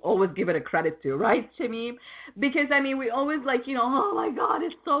we always give it a credit to, right, Shamim? Because, I mean, we always like, oh, my God,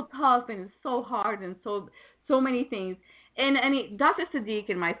 it's so tough and it's so hard and so many things. And Dr. Sadiq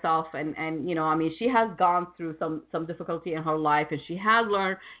and myself, and I mean, she has gone through some difficulty in her life, and she has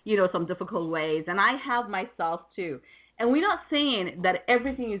learned, some difficult ways. And I have myself, too. And we're not saying that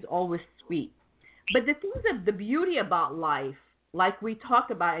everything is always sweet. But the things of the beauty about life, like we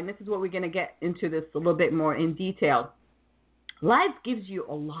talked about, and this is what we're going to get into this a little bit more in detail, life gives you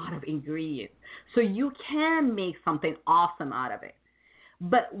a lot of ingredients. So you can make something awesome out of it.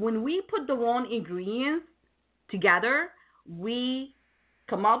 But when we put the wrong ingredients together, we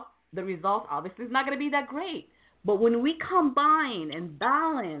come up, the result obviously is not going to be that great. But when we combine and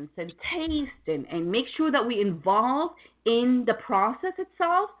balance and taste and make sure that we involve in the process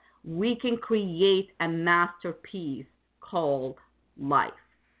itself, we can create a masterpiece called life.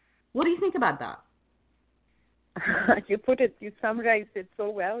 What do you think about that? You summarized it so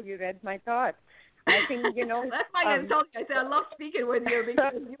well. You read my thoughts. I think, That's why I told you. I said I love speaking with you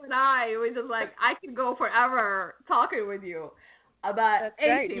because you and I, we just like, I can go forever talking with you about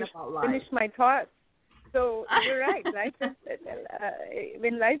anything about life. Finish my thoughts. So you're right. Life is,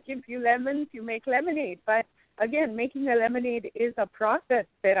 when life gives you lemons, you make lemonade. But again, making a lemonade is a process.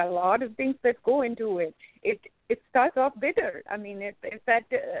 There are a lot of things that go into it. It starts off bitter. I mean, and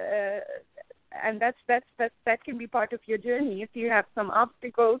that can be part of your journey. If you have some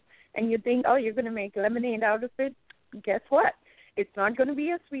obstacles and you think, oh, you're going to make lemonade out of it, guess what? It's not going to be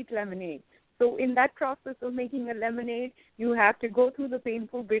a sweet lemonade. So in that process of making a lemonade, you have to go through the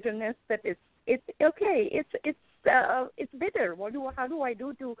painful bitterness that it's okay. It's bitter. What do I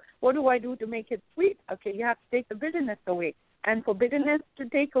do to make it sweet? Okay, you have to take the bitterness away. And for bitterness to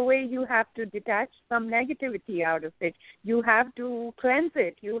take away, you have to detach some negativity out of it. You have to cleanse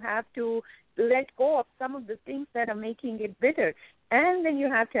it. You have to let go of some of the things that are making it bitter. And then you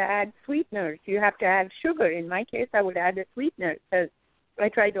have to add sweeteners. You have to add sugar. In my case, I would add a sweetener because I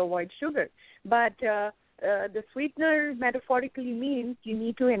try to avoid sugar. But the sweetener metaphorically means you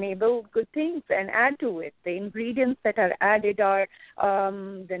need to enable good things and add to it. The ingredients that are added are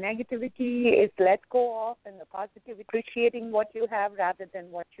the negativity is let go of, and the positive, appreciating what you have rather than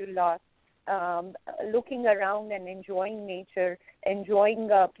what you lost. Looking around and enjoying nature, enjoying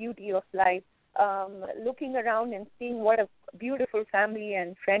the beauty of life, looking around and seeing what a beautiful family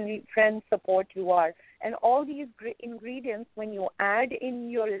and friend support you are. And all these ingredients, when you add in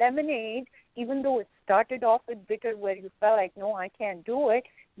your lemonade, even though it started off with bitter where you felt like, no, I can't do it,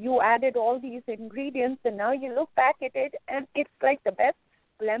 you added all these ingredients, and now you look back at it, and it's like the best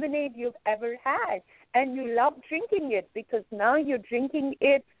lemonade you've ever had. And you love drinking it because now you're drinking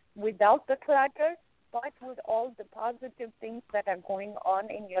it without the clutter, but with all the positive things that are going on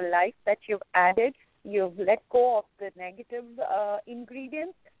in your life that you've added. You've let go of the negative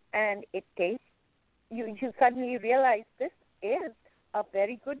ingredients, and it tastes. You suddenly realize this is a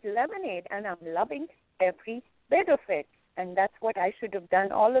very good lemonade, and I'm loving every bit of it. And that's what I should have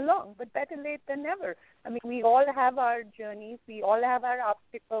done all along, but better late than never. I mean, we all have our journeys. We all have our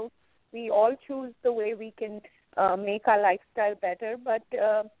obstacles. We all choose the way we can make our lifestyle better, but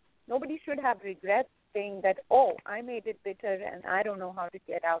nobody should have regrets saying that, oh, I made it bitter and I don't know how to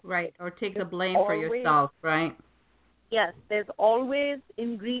get out. Right, or take the blame for yourself, right? Yes, there's always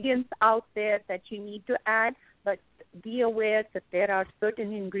ingredients out there that you need to add, but be aware that there are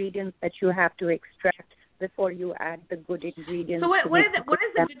certain ingredients that you have to extract before you add the good ingredients. So what is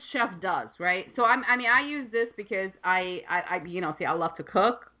the good chef does, right? So I use this because I love to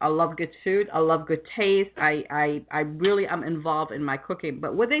cook. I love good food. I love good taste. I really am involved in my cooking.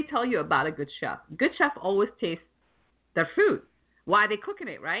 But what they tell you about a good chef always tastes their food. Why they cooking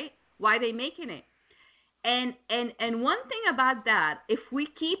it, right? Why they making it? And one thing about that, if we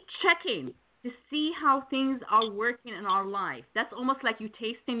keep checking to see how things are working in our life, that's almost like you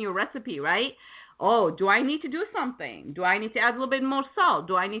tasting your recipe, right? Oh, do I need to do something? Do I need to add a little bit more salt?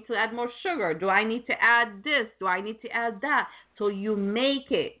 Do I need to add more sugar? Do I need to add this? Do I need to add that? So you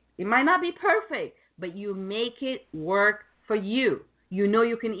make it. It might not be perfect, but you make it work for you. You know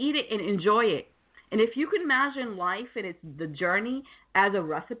you can eat it and enjoy it. And if you can imagine life and it's the journey as a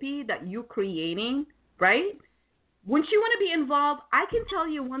recipe that you're creating, right? Once you want to be involved, I can tell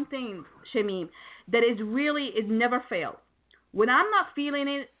you one thing, Shamim, that it never fails. When I'm not feeling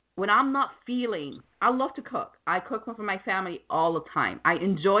it, I love to cook. I cook for my family all the time. I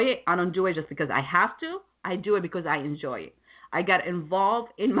enjoy it. I don't do it just because I have to. I do it because I enjoy it. I got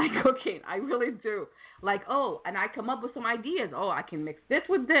involved in my cooking. I really do. Like, and I come up with some ideas. Oh, I can mix this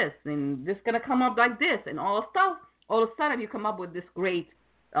with this, and this is going to come up like this, and all of a sudden you come up with this great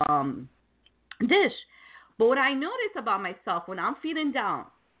dish. But what I notice about myself when I'm feeling down,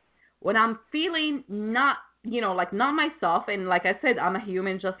 when I'm feeling not, like not myself, and like I said, I'm a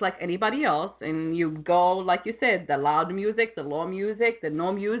human just like anybody else, and you go, like you said, the loud music, the low music, the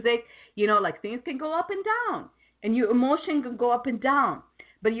no music, like things can go up and down, and your emotion can go up and down.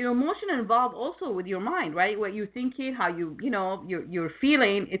 But your emotion involved also with your mind, right? What you're thinking, how you're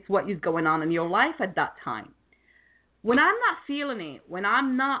feeling, it's what is going on in your life at that time. When I'm not feeling it, when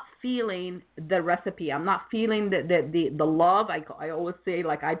I'm not feeling the recipe, I'm not feeling the love. I always say,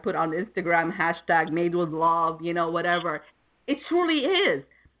 like I put on Instagram, hashtag made with love, whatever. It truly is.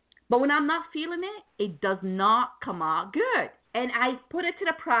 But when I'm not feeling it, it does not come out good. And I put it to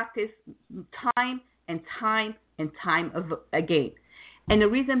the practice time and time and time again. And the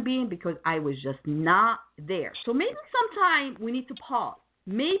reason being because I was just not there. So maybe sometime we need to pause.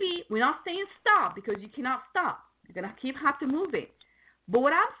 Maybe we're not saying stop because you cannot stop. You're going to have to move it. But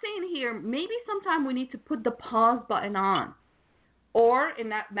what I'm saying here, maybe sometime we need to put the pause button on. Or in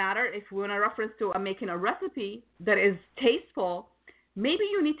that matter, if we want to reference to making a recipe that is tasteful, maybe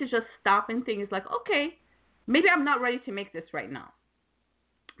you need to just stop and think, it's like, okay, maybe I'm not ready to make this right now.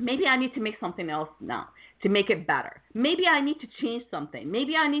 Maybe I need to make something else now to make it better. Maybe I need to change something.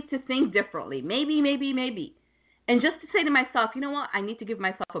 Maybe I need to think differently. Maybe. And just to say to myself, you know what? I need to give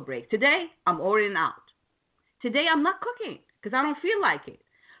myself a break. Today, I'm ordering out. Today, I'm not cooking because I don't feel like it.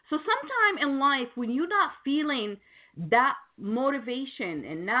 So sometime in life, when you're not feeling that motivation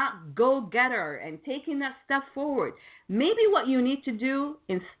and that go-getter and taking that step forward, maybe what you need to do,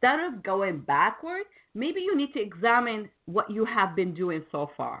 instead of going backward, maybe you need to examine what you have been doing so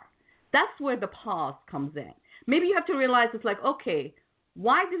far. That's where the pause comes in. Maybe you have to realize it's like, okay,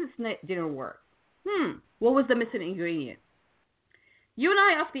 why did this didn't work? What was the missing ingredient? You and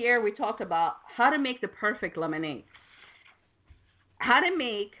I, off the air, we talked about how to make the perfect lemonade, how to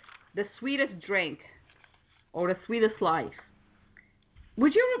make the sweetest drink or the sweetest life.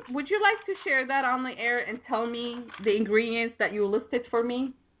 Would you like to share that on the air and tell me the ingredients that you listed for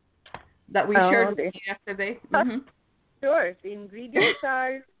me that we shared yesterday? Mm-hmm. Sure. The ingredients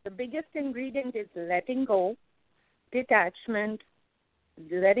are, the biggest ingredient is letting go, detachment,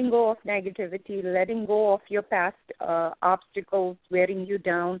 letting go of negativity, letting go of your past obstacles wearing you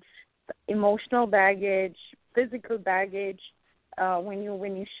down, emotional baggage, physical baggage. When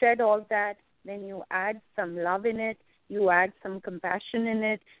you shed all that, then you add some love in it, you add some compassion in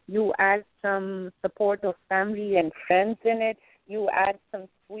it, you add some support of family and friends in it, you add some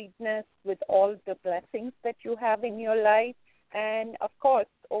sweetness with all the blessings that you have in your life. And, of course,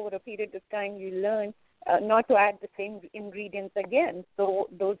 over a period of time, you learn not to add the same ingredients again. So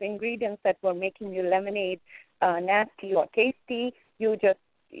those ingredients that were making your lemonade nasty or tasty, you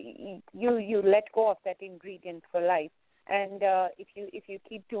let go of that ingredient for life. And if you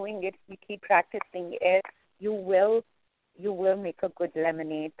keep doing it, you keep practicing it, you will make a good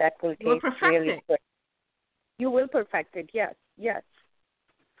lemonade that will taste really good. You will perfect it. Yes.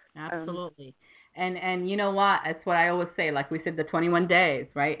 Absolutely. And you know what? That's what I always say. Like we said, the 21 days,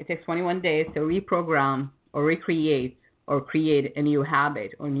 right? It takes 21 days to reprogram or recreate or create a new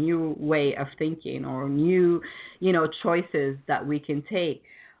habit or new way of thinking or new, choices that we can take.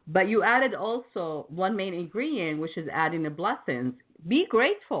 But you added also one main ingredient, which is adding the blessings. Be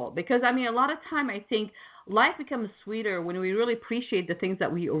grateful because, a lot of time I think life becomes sweeter when we really appreciate the things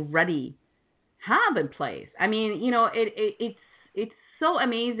that we already have in place. It's so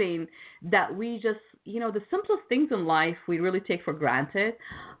amazing that we just, the simplest things in life we really take for granted.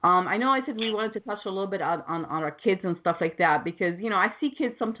 I know I said we wanted to touch a little bit on our kids and stuff like that because, I see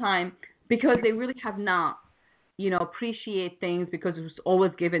kids sometimes because they really have not, appreciate things because it was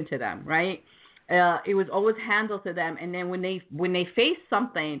always given to them, right? It was always handled to them. And then when they face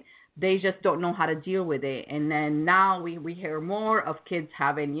something, they just don't know how to deal with it. And then now we hear more of kids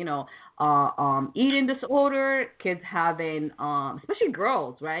having, eating disorder, kids having, especially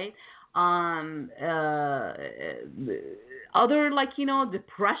girls, right? Other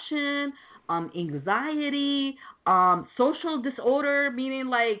depression, anxiety, social disorder, meaning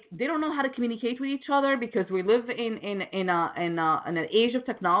like they don't know how to communicate with each other because we live in an age of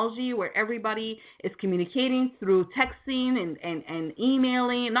technology where everybody is communicating through texting and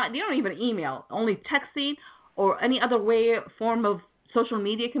emailing. They don't even email, only texting or any other form of social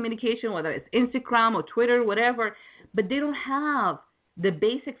media communication, whether it's Instagram or Twitter, whatever. But they don't have the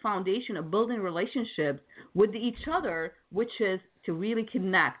basic foundation of building relationships with each other, which is to really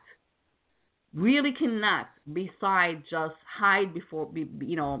connect beside just hide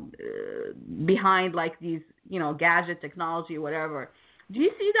behind like these, gadget technology or whatever. Do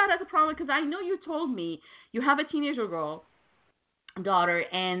you see that as a problem? Because I know you told me you have a teenager girl daughter,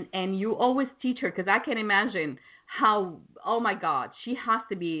 and you always teach her, because I can imagine how, oh my God, she has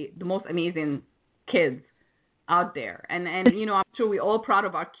to be the most amazing kids out there. And you know, I'm sure we're all proud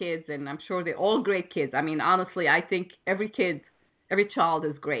of our kids, and I'm sure they're all great kids. I mean, honestly, I think every child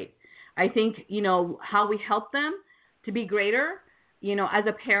is great. I think, you know, how we help them to be greater, you know, as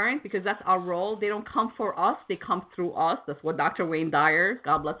a parent, because that's our role. They don't come for us, they come through us. That's what Dr. Wayne Dyer,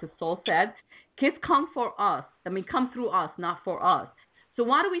 God bless his soul, said. Kids come for us. I mean, come through us, not for us. So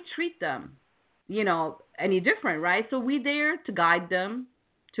why do we treat them, you know, any different, right? So we're there to guide them,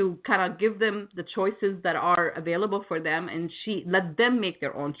 to kind of give them the choices that are available for them, and let them make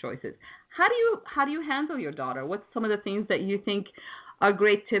their own choices. How do you handle your daughter? What's some of the things that you think are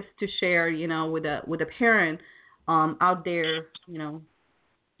great tips to share, you know, with a parent out there, you know,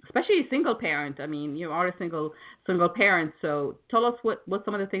 especially a single parent? I mean, you are a single parent, so tell us what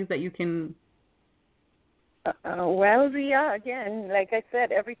some of the things that you can. Well, Ria, again, like I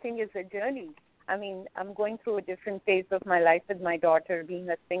said, everything is a journey. I mean, I'm going through a different phase of my life with my daughter. Being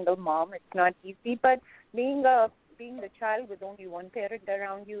a single mom, it's not easy, but being the child with only one parent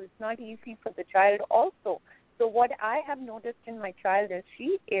around you, it's not easy for the child also. So what I have noticed in my child is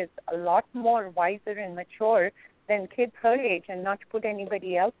she is a lot more wiser and mature than kids her age, and not to put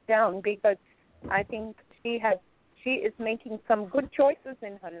anybody else down, because I think she is making some good choices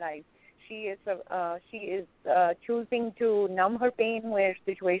in her life. She is choosing to numb her pain where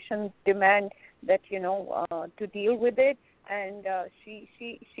situations demand that, you know, to deal with it, and she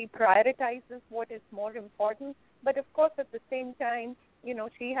prioritizes what is more important. But of course, at the same time, you know,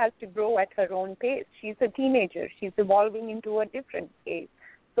 she has to grow at her own pace. She's a teenager. She's evolving into a different phase.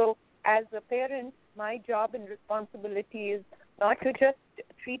 So as a parent, my job and responsibility is not to just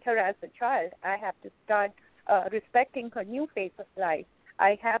treat her as a child. I have to start respecting her new phase of life.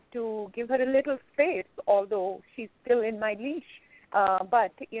 I have to give her a little space, although she's still in my leash.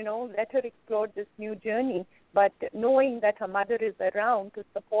 But, you know, let her explore this new journey. But knowing that her mother is around to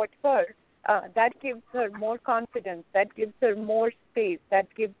support her, that gives her more confidence, that gives her more space, that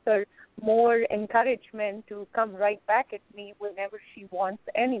gives her more encouragement to come right back at me whenever she wants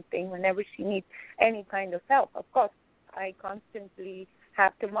anything, whenever she needs any kind of help. Of course, I constantly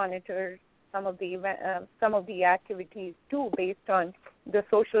have to monitor some of the activities too, based on the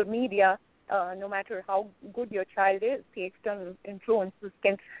social media. No matter how good your child is, the external influences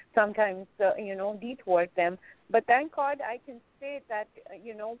can sometimes, detour them. But thank God I can say that,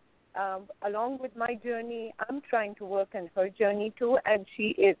 along with my journey, I'm trying to work on her journey too, and she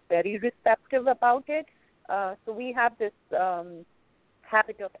is very receptive about it. So we have this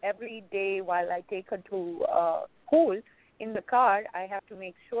habit of every day while I take her to school in the car, I have to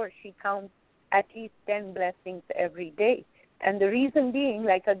make sure she counts at least 10 blessings every day. And the reason being,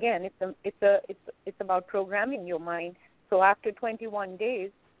 like, again, it's about programming your mind. So after 21 days,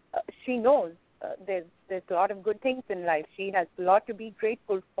 she knows there's a lot of good things in life. She has a lot to be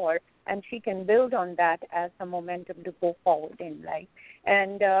grateful for, and she can build on that as a momentum to go forward in life.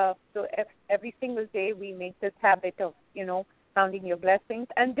 And so every single day we make this habit of, counting your blessings,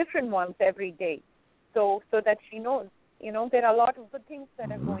 and different ones every day, so that she knows, there are a lot of good things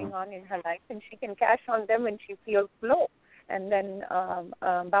that are going on in her life, and she can cash on them when she feels low, and then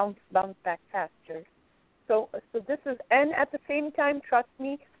bounce back faster. So this is, and at the same time, trust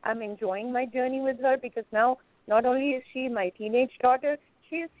me, I'm enjoying my journey with her, because now not only is she my teenage daughter,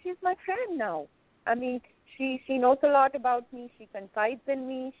 she's my friend now. I mean, she knows a lot about me. She confides in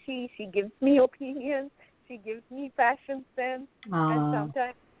me. She gives me opinions. She gives me fashion sense. And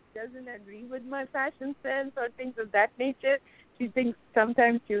sometimes she doesn't agree with my fashion sense or things of that nature. She thinks,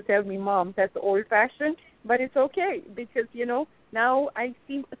 sometimes she'll tell me, Mom, that's old-fashioned, but it's okay, because, now I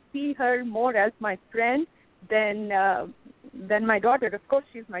see her more as my friend than my daughter. Of course,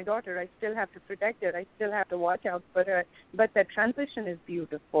 she's my daughter. I still have to protect her. I still have to watch out for her. But the transition is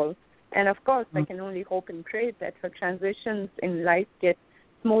beautiful. And, of course, I can only hope and pray that her transitions in life get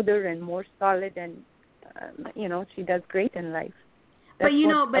smoother and more solid, and, she does great in life. But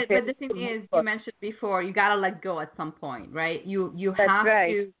the thing is, you mentioned before, you gotta let go at some point, right? You have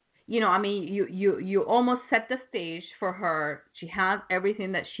to, you almost set the stage for her. She has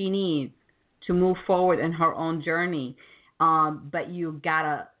everything that she needs to move forward in her own journey, but you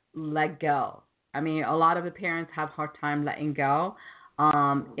gotta let go. I mean, a lot of the parents have a hard time letting go.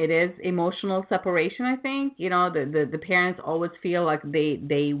 It is emotional separation, I think. The parents always feel like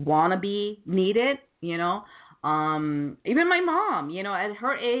they want to be needed, even my mom, at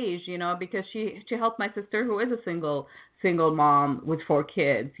her age, because she helped my sister, who is a single mom with 4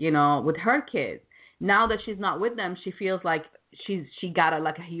 kids, with her kids. Now that she's not with them, she feels like she got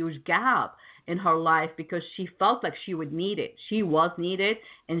a huge gap in her life because she felt like she would need it. She was needed,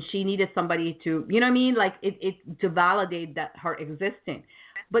 and she needed somebody to, you know what I mean, like it to validate that her existence.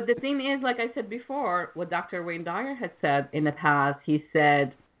 But the thing is, like I said before, what Dr. Wayne Dyer had said in the past, he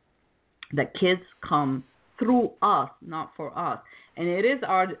said that kids come through us, not for us. And it is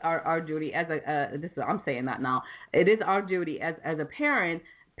our duty as I'm saying that now. It is our duty as a parent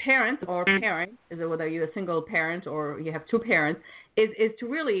or parent, whether you're a single parent or you have two parents, is to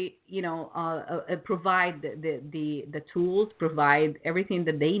really, provide the tools, provide everything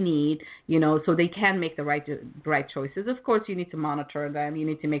that they need, so they can make the right choices. Of course, you need to monitor them. You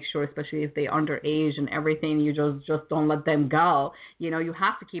need to make sure, especially if they're underage and everything, you just don't let them go. You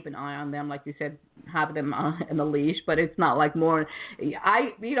have to keep an eye on them, like you said, have them in a leash. But it's not like more.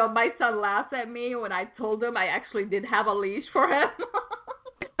 My son laughed at me when I told him I actually did have a leash for him.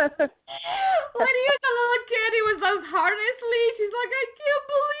 When he was a little kid, he was on harness leash. He's like, I can't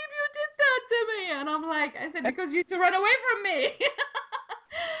believe you did that to me. And I'm like, I said, because you used to run away from me.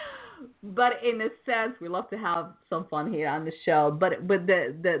 But in a sense, we love to have some fun here on the show. But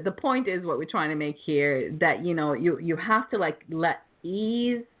the point is what we're trying to make here, that, you have to like let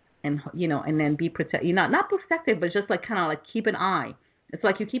ease and, and then be protected, not protected, but just like kind of like keep an eye. It's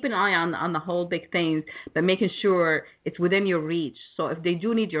like you keep an eye on the whole big things, but making sure it's within your reach. So if they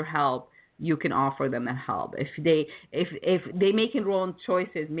do need your help, you can offer them that help. If they making wrong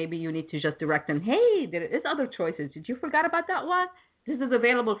choices, maybe you need to just direct them. Hey, there is other choices. Did you forget about that one? This is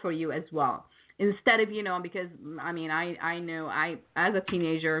available for you as well. Instead of, because I know I as a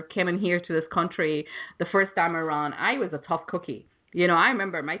teenager came in here to this country the first time around. I was a tough cookie. I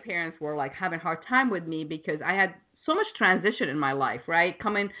remember my parents were like having a hard time with me because I had so much transition in my life, right?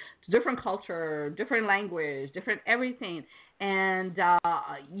 Coming to different culture, different language, different everything. And,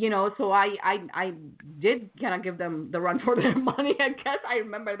 so I did kind of give them the run for their money. I guess I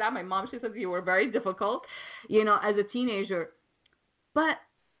remember that. My mom, she said, you were very difficult, as a teenager. But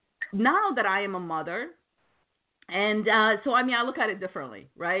now that I am a mother, and so I look at it differently,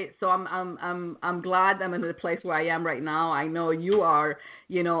 right? So I'm glad I'm in the place where I am right now. I know you are,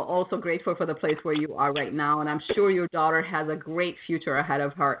 also grateful for the place where you are right now, and I'm sure your daughter has a great future ahead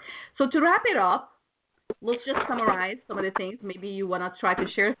of her. So to wrap it up, let's just summarize some of the things. Maybe you want to try to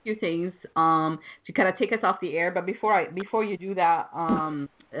share a few things to kind of take us off the air. But before you do that,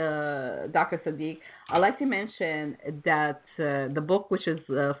 Dr. Sadiq, I'd like to mention that the book, which is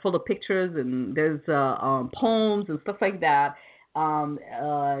full of pictures and there's poems and stuff like that,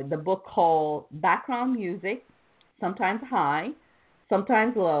 the book called Background Music, Sometimes High,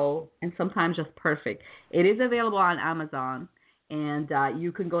 Sometimes Low, and Sometimes Just Perfect. It is available on Amazon. And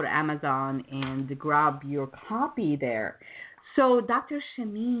you can go to Amazon and grab your copy there. So, Dr.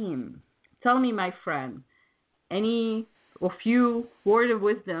 Shamim, tell me, my friend, a few word of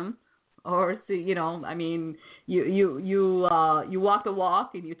wisdom, or you walk the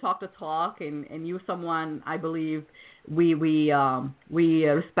walk and you talk the talk, and you someone I believe we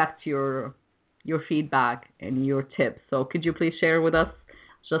respect your feedback and your tips. So, could you please share with us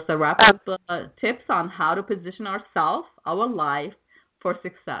just a wrap-up tips on how to position ourselves, our life, for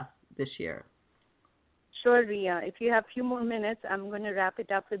success this year? Sure, Ria. If you have a few more minutes, I'm going to wrap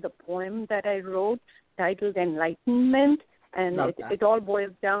it up with a poem that I wrote titled Enlightenment. And it all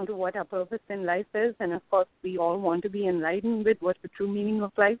boils down to what our purpose in life is. And, of course, we all want to be enlightened with what the true meaning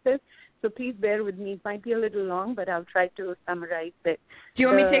of life is. So please bear with me. It might be a little long, but I'll try to summarize it. Do you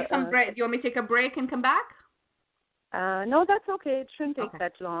want me to take some break? Do you want me to take a break and come back? No, that's okay. It shouldn't take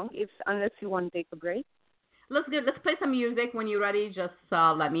that long, unless you want to take a break. Let's play some music. When you're ready, just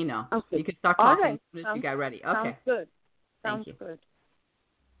let me know. Okay. You can start talking as soon as you get ready. Okay. Sounds good. Thank you. Good.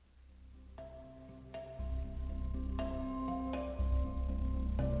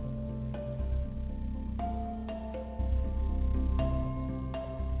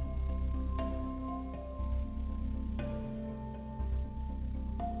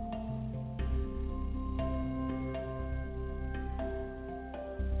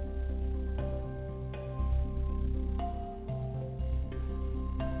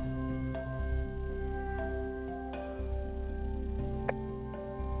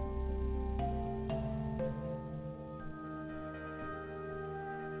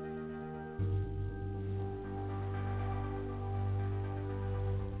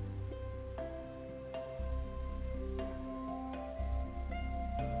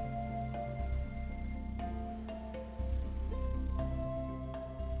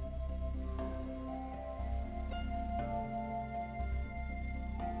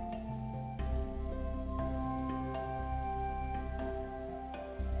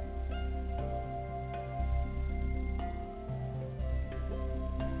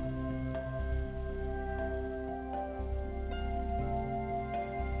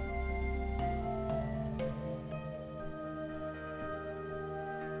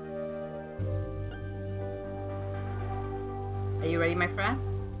 Are you ready, my friend?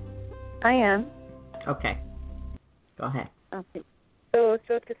 I am. Okay. Go ahead. Okay. So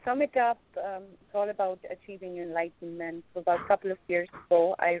to sum it up, it's all about achieving enlightenment. So about a couple of years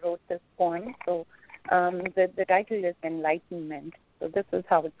ago, I wrote this poem. So the title is Enlightenment. So this is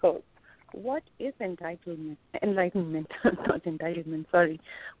how it goes. What is entitlement? Enlightenment, not entitlement, sorry.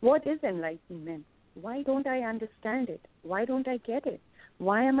 What is enlightenment? Why don't I understand it? Why don't I get it?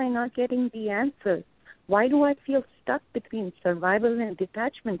 Why am I not getting the answers? Why do I feel stuck between survival and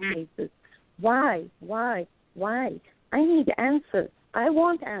detachment phases? Why? I need answers. I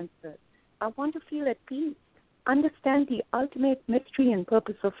want answers. I want to feel at peace, understand the ultimate mystery and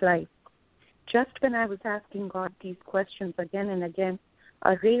purpose of life. Just when I was asking God these questions again and again,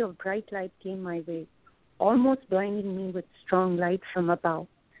 a ray of bright light came my way, almost blinding me with strong light from above.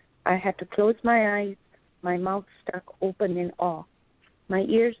 I had to close my eyes, my mouth stuck open in awe, my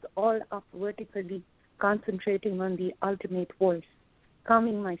ears all up vertically, concentrating on the ultimate voice,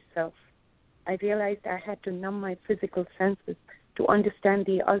 calming myself. I realized I had to numb my physical senses to understand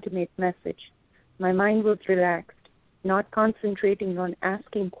the ultimate message. My mind was relaxed, not concentrating on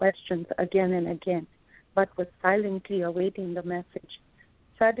asking questions again and again, but was silently awaiting the message.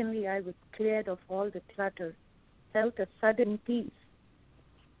 Suddenly I was cleared of all the clutter, felt a sudden peace,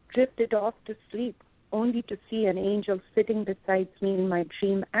 drifted off to sleep, only to see an angel sitting beside me in my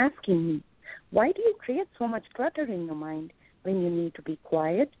dream asking me, why do you create so much clutter in your mind when you need to be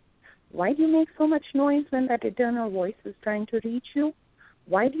quiet? Why do you make so much noise when that eternal voice is trying to reach you?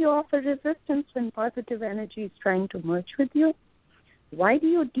 Why do you offer resistance when positive energy is trying to merge with you? Why do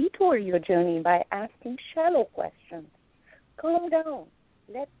you detour your journey by asking shallow questions? Calm down.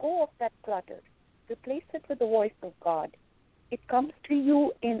 Let go of that clutter. Replace it with the voice of God. It comes to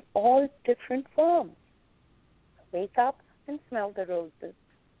you in all different forms. Wake up and smell the roses.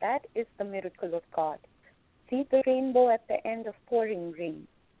 That is the miracle of God. See the rainbow at the end of pouring rain.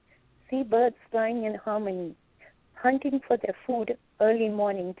 See birds flying in harmony, hunting for their food early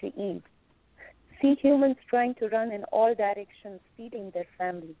morning to eat. See humans trying to run in all directions, feeding their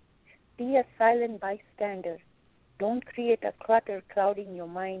family. Be a silent bystander. Don't create a clutter clouding your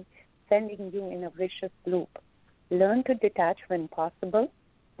mind, sending you in a vicious loop. Learn to detach when possible.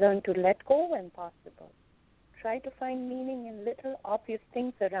 Learn to let go when possible. Try to find meaning in little obvious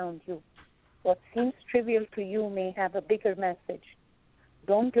things around you. What seems trivial to you may have a bigger message.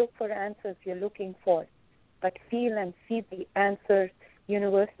 Don't look for answers you're looking for, but feel and see the answers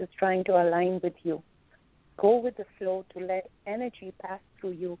universe is trying to align with you. Go with the flow to let energy pass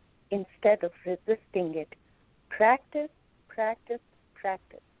through you instead of resisting it. Practice, practice,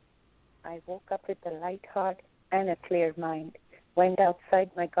 practice. I woke up with a light heart and a clear mind. Went outside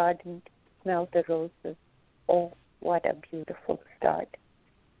my garden, smelled the roses. Oh, what a beautiful start.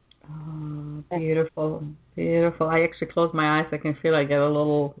 Oh, beautiful, beautiful. I actually close my eyes. I can feel I get a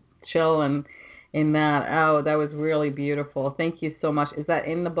little chill and in that. Oh, that was really beautiful. Thank you so much. Is that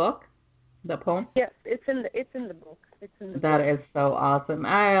in the book, the poem? Yes, it's in the book. That is so awesome.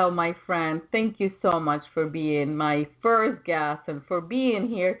 Oh, my friend, thank you so much for being my first guest and for being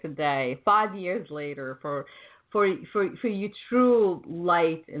here today, 5 years later, for your true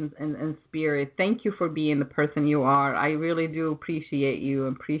light and spirit. Thank you for being the person you are. I really do appreciate you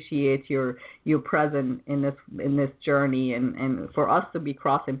and appreciate your presence in this journey and for us to be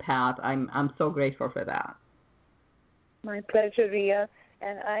crossing paths. I'm so grateful for that. My pleasure, Ria.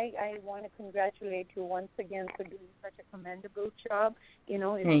 And I want to congratulate you once again for doing such a commendable job. You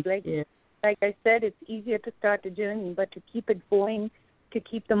know, it's like I said, it's easier to start a journey, but to keep it going, to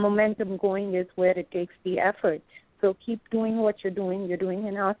keep the momentum going is where it takes the effort. So keep doing what you're doing. You're doing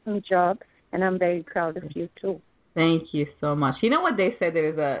an awesome job, and I'm very proud of you too. Thank you so much. You know what they say?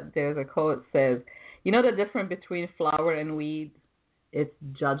 There's a quote that says, you know the difference between flower and weeds? It's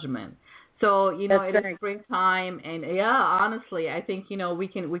judgment. So, you know, it is springtime, and honestly, I think, you know, we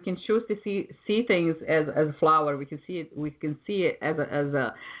can choose to see things as a flower. We can see it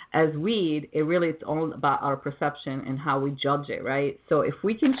as weed. It really it's all about our perception and how we judge it, right? So if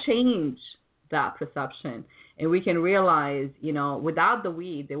we can change that perception and we can realize, you know, without the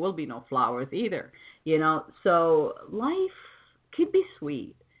weed there will be no flowers either, you know. So life could be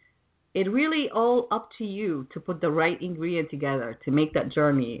sweet. It really all up to you to put the right ingredient together to make that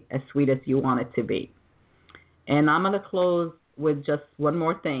journey as sweet as you want it to be. And I'm going to close with just one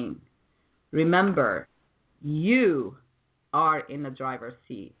more thing. Remember, you are in the driver's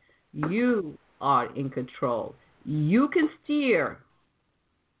seat. You are in control. You can steer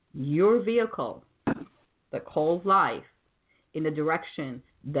your vehicle that calls life in the direction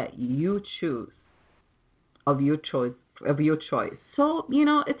that you choose of your choice. So, you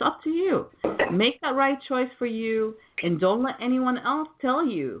know, it's up to you. Make that right choice for you, and don't let anyone else tell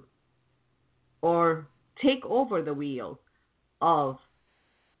you or take over the wheel of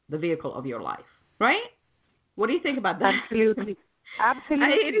the vehicle of your life, right? What do you think about that? Absolutely. Absolutely.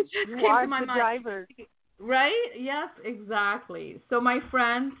 It just You came are to my the mind. driver. Right? Yes, exactly. So, my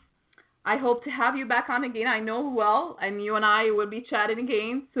friends, I hope to have you back on again. I know well, and you and I will be chatting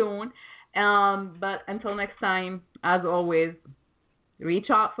again soon. But until next time, as always, reach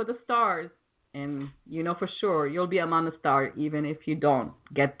out for the stars, and you know for sure you'll be among the stars, even if you don't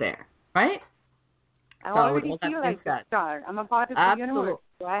get there, right? I So, already with all that feel being like said. a star. I'm a part of Absolutely. the universe,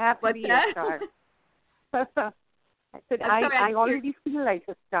 so I have to What's be that? a star. I said, That's correct. I already feel like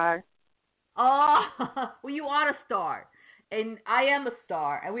a star. Oh, well, you are a star, and I am a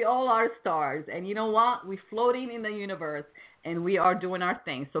star, and we all are stars. And you know what? We're floating in the universe, and we are doing our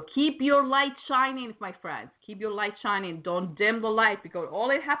thing. So keep your light shining, my friends. Keep your light shining. Don't dim the light, because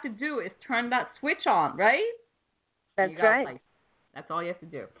all you have to do is turn that switch on, right? That's You got right. light. That's all you have to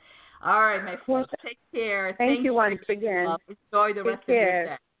do. All right, my friends. Take care. Thank you for once your again. love. Enjoy the Take rest of your care.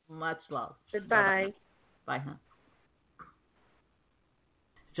 day. Much love. Goodbye. Bye, huh?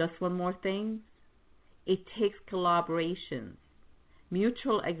 Just one more thing. It takes collaboration,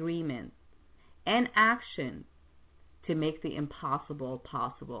 mutual agreement, and action to make the impossible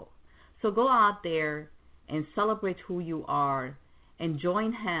possible. So go out there and celebrate who you are, and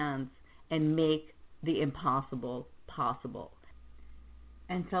join hands and make the impossible possible.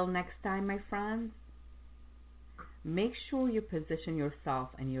 Until next time, my friends, make sure you position yourself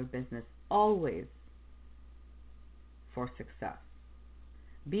and your business always for success.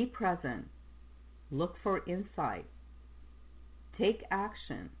 Be present. Look for insight. Take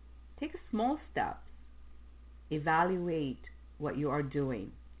action. Take small steps. Evaluate what you are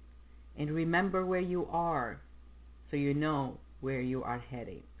doing. And remember where you are so you know where you are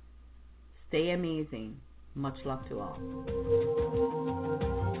heading. Stay amazing. Much love to all.